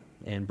backcourt.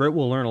 And Britt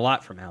will learn a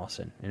lot from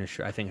Allison in,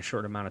 I think, a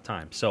short amount of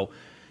time. So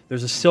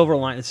there's a silver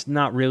line. It's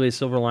not really a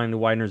silver lining to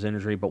Widener's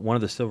injury, but one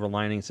of the silver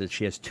linings is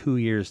she has 2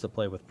 years to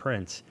play with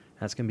Prince.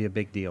 That's going to be a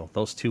big deal.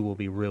 Those two will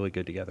be really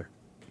good together.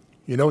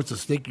 It's a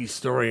sneaky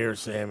story here,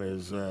 Sam,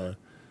 is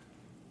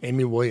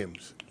Amy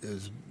Williams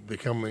is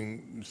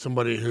becoming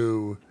somebody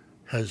who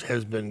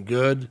has been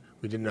good.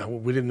 We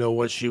didn't know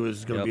what she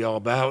was going to be all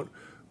about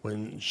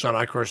when Sean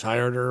Eichhorst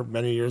hired her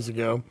many years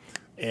ago.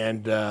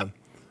 And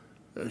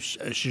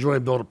she's really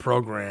built a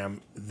program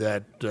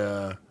that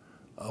a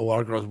lot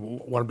of girls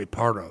want to be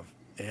part of.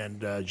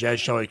 And Jazz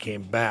Shelley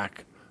came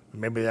back.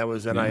 Maybe that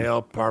was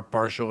NIL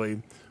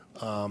partially.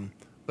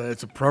 But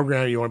it's a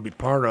program you want to be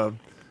part of.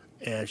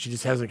 And she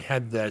just hasn't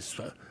had that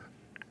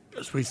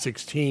Sweet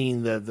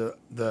 16,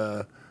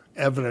 the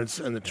evidence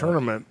in the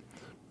tournament.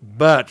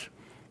 But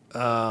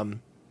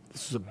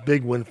this is a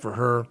big win for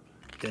her.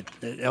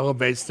 It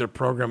elevates their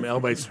program,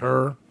 elevates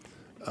her.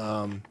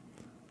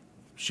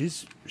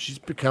 She's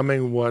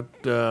becoming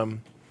what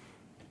Connie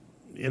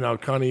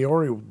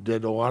Ori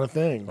did a lot of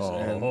things,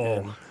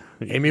 and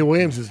Amy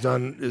Williams is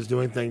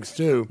doing things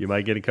too. You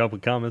might get a couple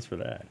of comments for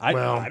that. I'm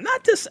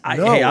not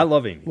no. Hey, I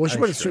love Amy. Well, she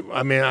went to,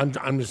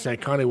 I'm just saying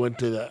Connie went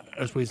to the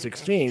Sweet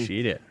 16.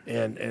 She did,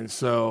 and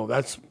so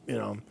that's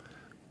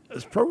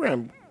this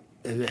program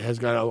has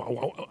got a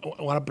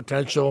lot of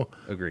potential.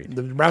 Agreed.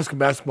 The Nebraska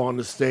basketball in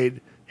the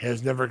state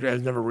has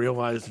never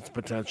realized its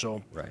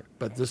potential. Right.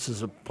 But this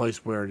is a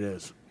place where it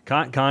is.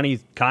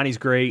 Connie's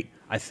great.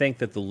 I think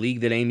that the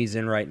league that Amy's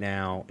in right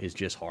now is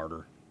just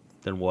harder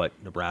than what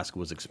Nebraska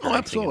was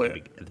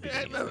experiencing at the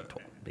beginning of the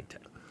Big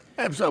Ten.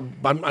 Absolutely.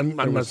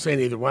 I'm not saying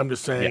either one. I'm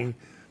just saying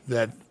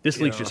that this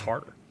league's just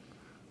harder.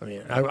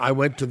 I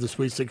went to the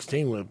Sweet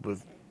 16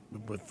 with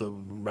the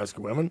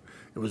Nebraska women.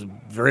 It was a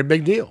very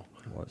big deal.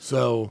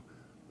 So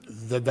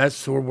that's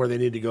sort of where they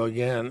need to go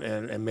again,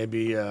 and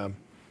maybe I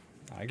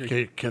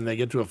agree. Can they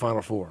get to a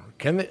Final Four?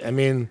 Can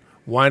they?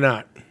 Why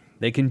not?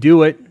 They can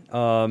do it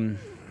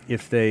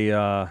if they.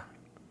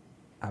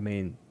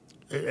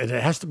 It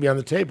has to be on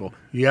the table.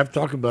 You have to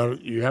talk about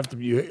it. You have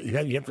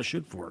to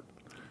shoot for it.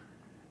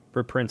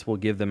 Britt Prince will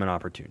give them an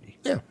opportunity.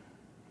 Yeah,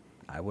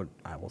 I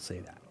will say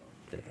that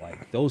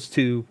like those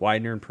two,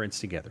 Widener and Prince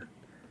together,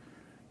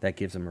 that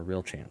gives them a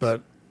real chance.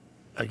 But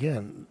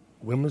again,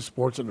 women's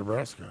sports in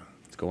Nebraska,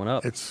 it's going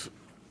up. It's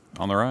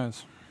on the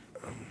rise.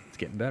 It's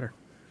getting better.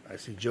 I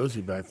see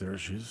Josie back there.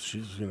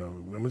 She's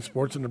women's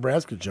sports in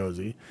Nebraska,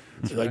 Josie.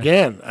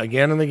 Again and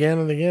again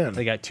and again.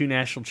 They got 2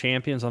 national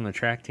champions on the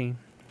track team.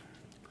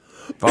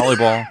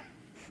 Volleyball.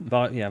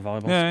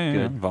 Volleyball's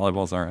good.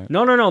 Volleyball's all right.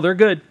 No, they're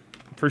good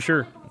for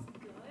sure.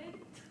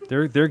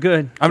 They're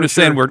good. I'm just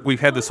saying we've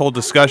had this whole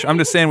discussion. I'm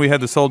just saying we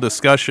had this whole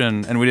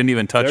discussion and we didn't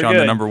even touch on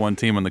the number 1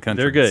 team in the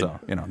country. They're good. So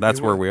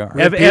that's where we are.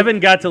 Evan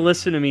got to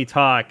listen to me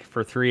talk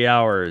for 3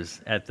 hours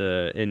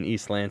in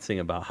East Lansing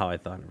about how I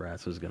thought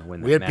Nebraska was going to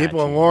win. We had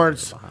people in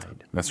Lawrence,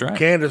 that's right,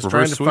 Candace,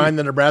 trying to find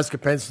the Nebraska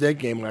Penn State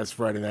game last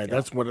Friday night. Yeah.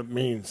 That's what it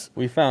means.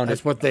 We found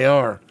That's what they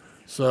are.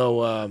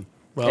 So,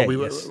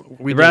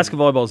 Nebraska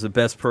volleyball is the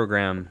best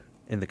program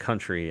in the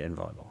country in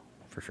volleyball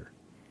for sure.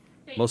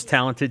 Most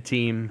talented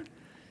team.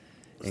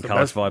 In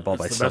college volleyball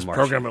by some margin. It's the best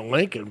program in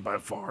Lincoln by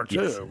far,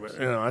 too. Yes.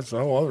 That's a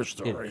whole other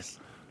story.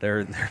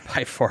 They're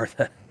by far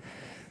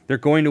they're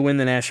going to win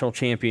the national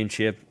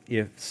championship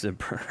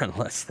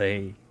unless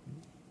they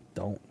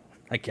don't.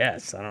 I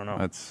guess I don't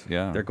know.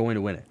 They're going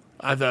to win it.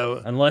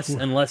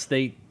 Unless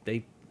they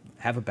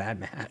have a bad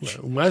match.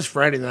 Last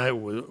Friday night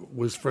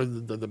was for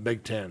the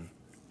Big Ten.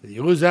 If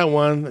you lose that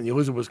one and you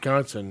lose to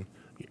Wisconsin,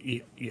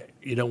 you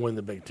don't win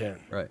the Big Ten.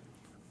 Right.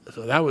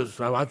 So that was,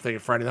 I'm thinking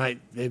Friday night,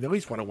 they at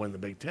least want to win the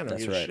Big Ten.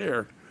 That's right.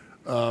 Share.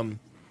 But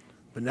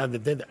now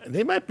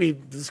they might be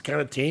this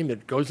kind of team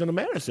that goes into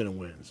Madison and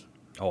wins.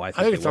 Oh, I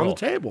think it's on the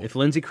table. If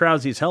Lindsey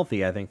Krause's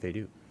healthy, I think they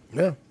do.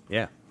 Yeah.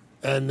 Yeah.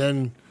 And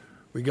then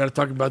we got to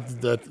talk about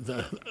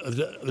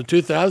the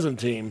 2000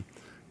 team.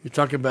 You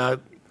talk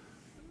about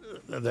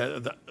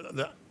the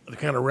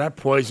kind of rat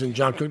poison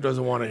John Cook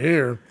doesn't want to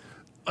hear.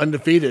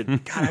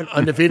 Undefeated.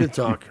 Undefeated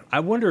talk.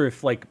 I wonder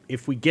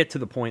if we get to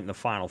the point in the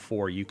Final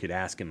Four, you could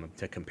ask him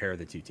to compare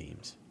the two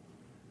teams.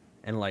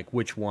 And,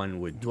 which one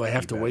would Do I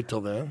have to wait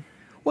till then?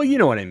 Well, you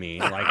know what I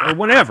mean, or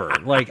whenever.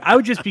 I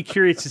would just be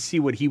curious to see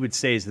what he would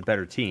say is the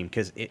better team,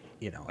 because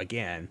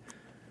again,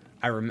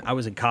 I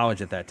was in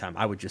college at that time.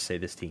 I would just say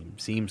this team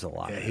seems a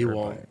lot. Yeah,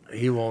 better,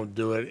 he won't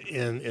do it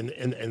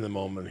in the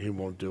moment. He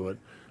won't do it,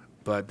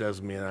 but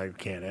doesn't mean I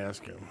can't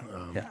ask him.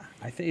 Yeah,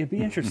 I think it'd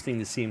be interesting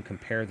to see him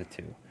compare the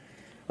two.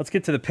 Let's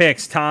get to the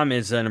picks. Tom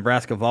is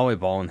Nebraska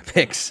volleyball in the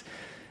picks.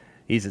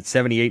 He's at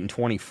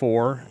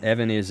 78-24.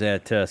 Evan is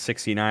at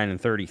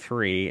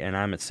 69-33, and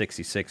I'm at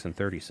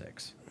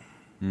 66-36.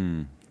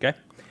 Okay.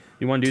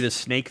 You want to do the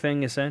snake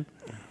thing you said?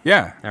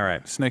 Yeah. All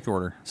right. Snake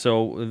order.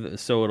 So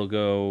it'll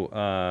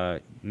go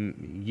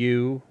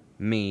you,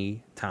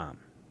 me, Tom.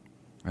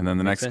 And then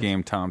the Make next sense?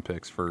 game, Tom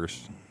picks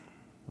first.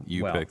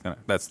 You Well, pick. Then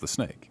that's the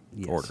snake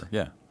yes. order.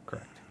 Yeah.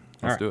 Correct.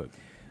 Let's do it.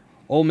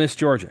 Ole Miss,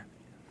 Georgia.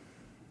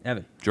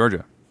 Evan.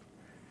 Georgia.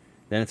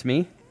 Then it's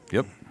me.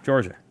 Yep.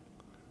 Georgia.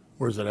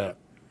 Where's it at?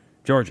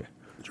 Georgia.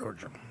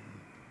 Georgia.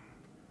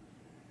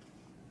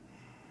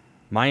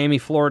 Miami,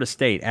 Florida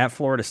State. At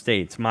Florida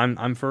State.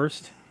 I'm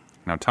first.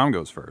 Now Tom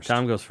goes first.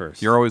 Tom goes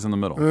first. You're always in the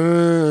middle.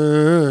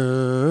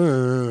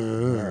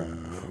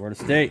 Florida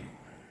State.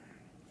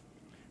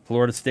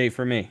 Florida State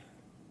for me.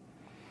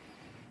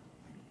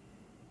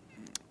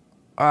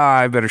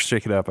 I better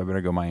shake it up. I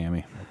better go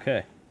Miami.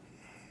 Okay.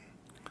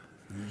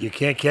 You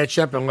can't catch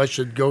up unless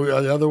you go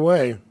the other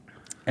way.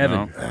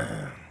 Evan.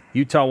 No.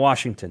 Utah,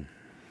 Washington.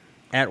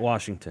 At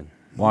Washington.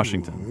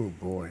 Washington.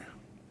 Oh, boy.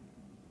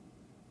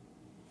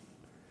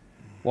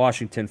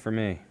 Washington for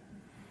me.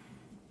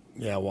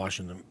 Yeah,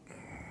 Washington.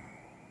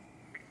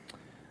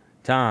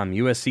 Tom,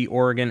 USC,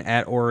 Oregon.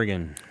 At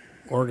Oregon.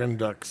 Oregon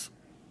Ducks.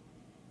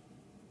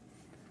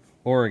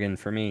 Oregon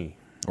for me.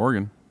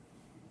 Oregon.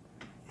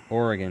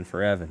 Oregon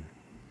for Evan.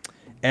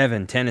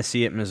 Evan,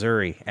 Tennessee at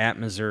Missouri. At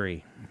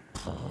Missouri.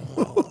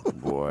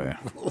 Boy.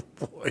 Oh,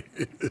 boy.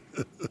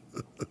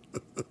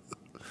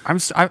 I'm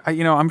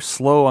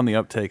slow on the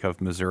uptake of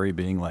Missouri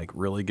being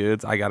really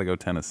good. I got to go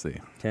Tennessee.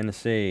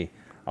 Tennessee.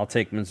 I'll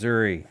take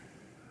Missouri.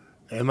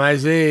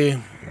 M-I-Z.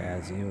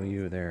 Yeah,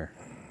 ZOU there.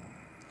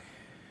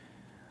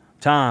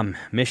 Tom,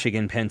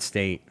 Michigan, Penn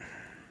State.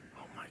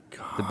 Oh, my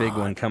God. The big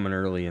one coming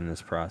early in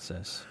this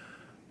process.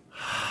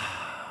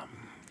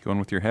 Going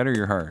with your head or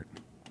your heart?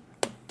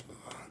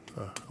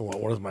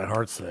 What does my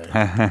heart say?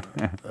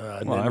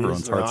 Well,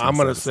 everyone's heart says I'm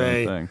going the to same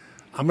say thing.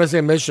 I'm going to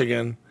say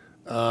Michigan.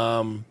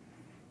 I'm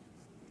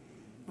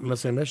going to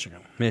say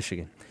Michigan.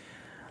 Michigan.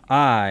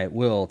 I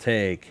will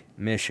take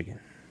Michigan.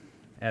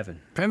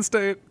 Evan. Penn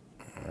State.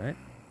 All right.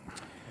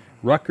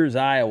 Rutgers,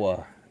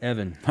 Iowa.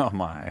 Evan. Oh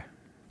my,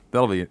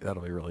 that'll be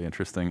really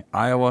interesting.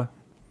 Iowa.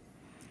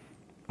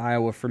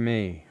 Iowa for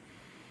me.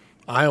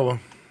 Iowa.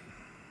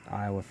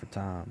 Iowa for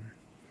Tom.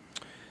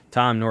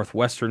 Tom,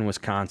 Northwestern,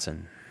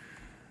 Wisconsin.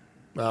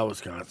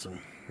 Wisconsin.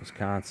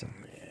 Wisconsin.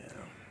 Yeah.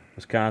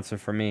 Wisconsin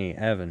for me.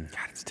 Evan.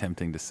 God, it's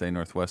tempting to say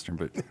Northwestern,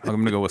 but I'm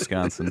going to go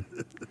Wisconsin.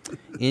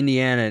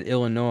 Indiana at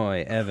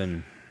Illinois.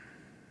 Evan.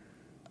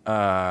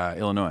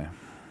 Illinois.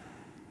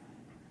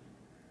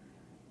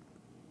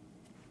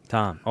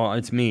 Tom. Oh,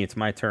 it's me. It's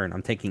my turn.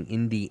 I'm taking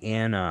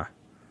Indiana.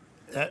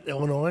 At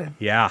Illinois?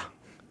 Yeah,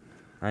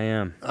 I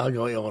am. I'll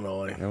go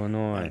Illinois.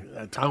 Illinois.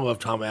 I love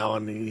Tom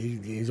Allen.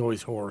 He's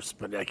always hoarse,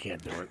 but I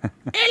can't do it.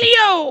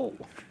 Elio!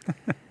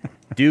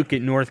 Duke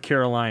at North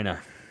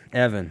Carolina.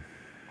 Evan.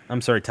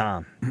 I'm sorry,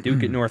 Tom.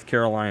 Duke at North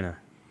Carolina.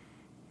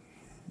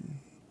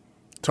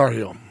 Tar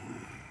Heel.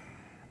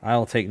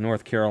 I'll take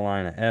North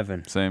Carolina.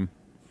 Evan. Same.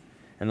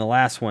 And the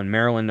last one,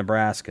 Maryland,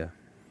 Nebraska.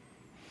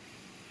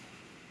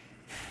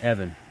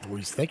 Evan. Oh,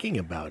 he's thinking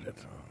about it.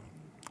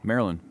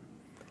 Maryland.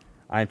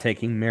 I'm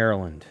taking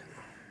Maryland.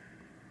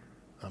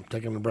 I'm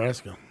taking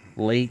Nebraska.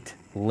 Late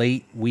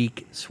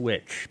week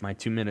switch. My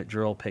 2-minute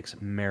drill picks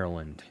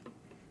Maryland.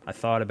 I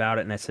thought about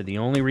it, and I said the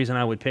only reason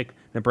I would pick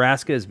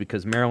Nebraska is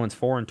because Maryland's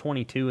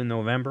 4-22 in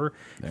November.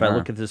 If I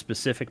look at the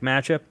specific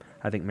matchup,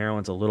 I think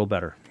Maryland's a little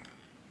better.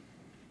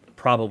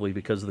 Probably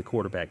because of the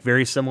quarterback.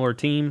 Very similar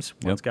teams.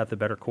 One's got the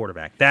better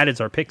quarterback. That is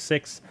our Pick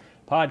 6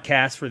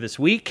 podcast for this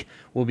week.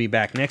 We'll be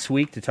back next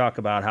week to talk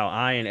about how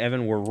I and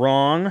Evan were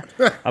wrong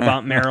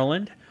about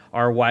Maryland.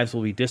 Our wives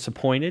will be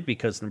disappointed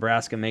because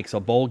Nebraska makes a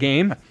bowl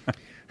game.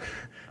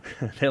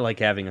 They like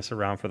having us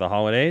around for the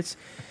holidays.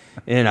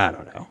 And I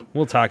don't know.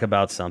 We'll talk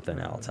about something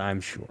else, I'm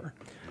sure.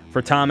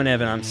 For Tom and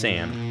Evan, I'm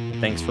Sam.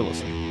 Thanks for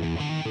listening.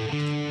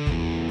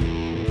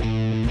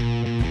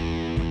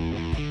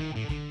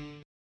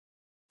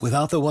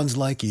 Without the ones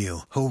like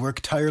you, who work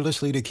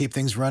tirelessly to keep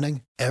things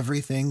running,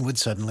 everything would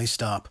suddenly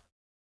stop.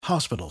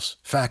 Hospitals,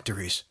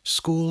 factories,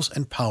 schools,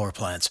 and power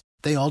plants,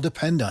 they all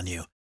depend on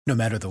you. No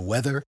matter the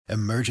weather,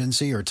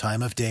 emergency, or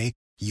time of day,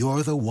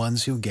 you're the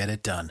ones who get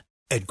it done.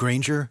 At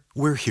Grainger,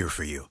 we're here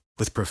for you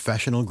with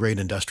professional-grade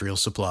industrial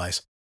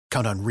supplies.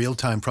 Count on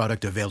real-time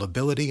product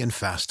availability and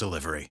fast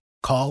delivery.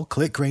 Call,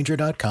 click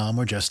Grainger.com,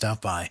 or just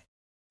stop by.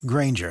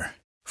 Granger,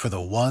 for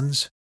the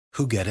ones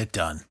who get it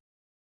done.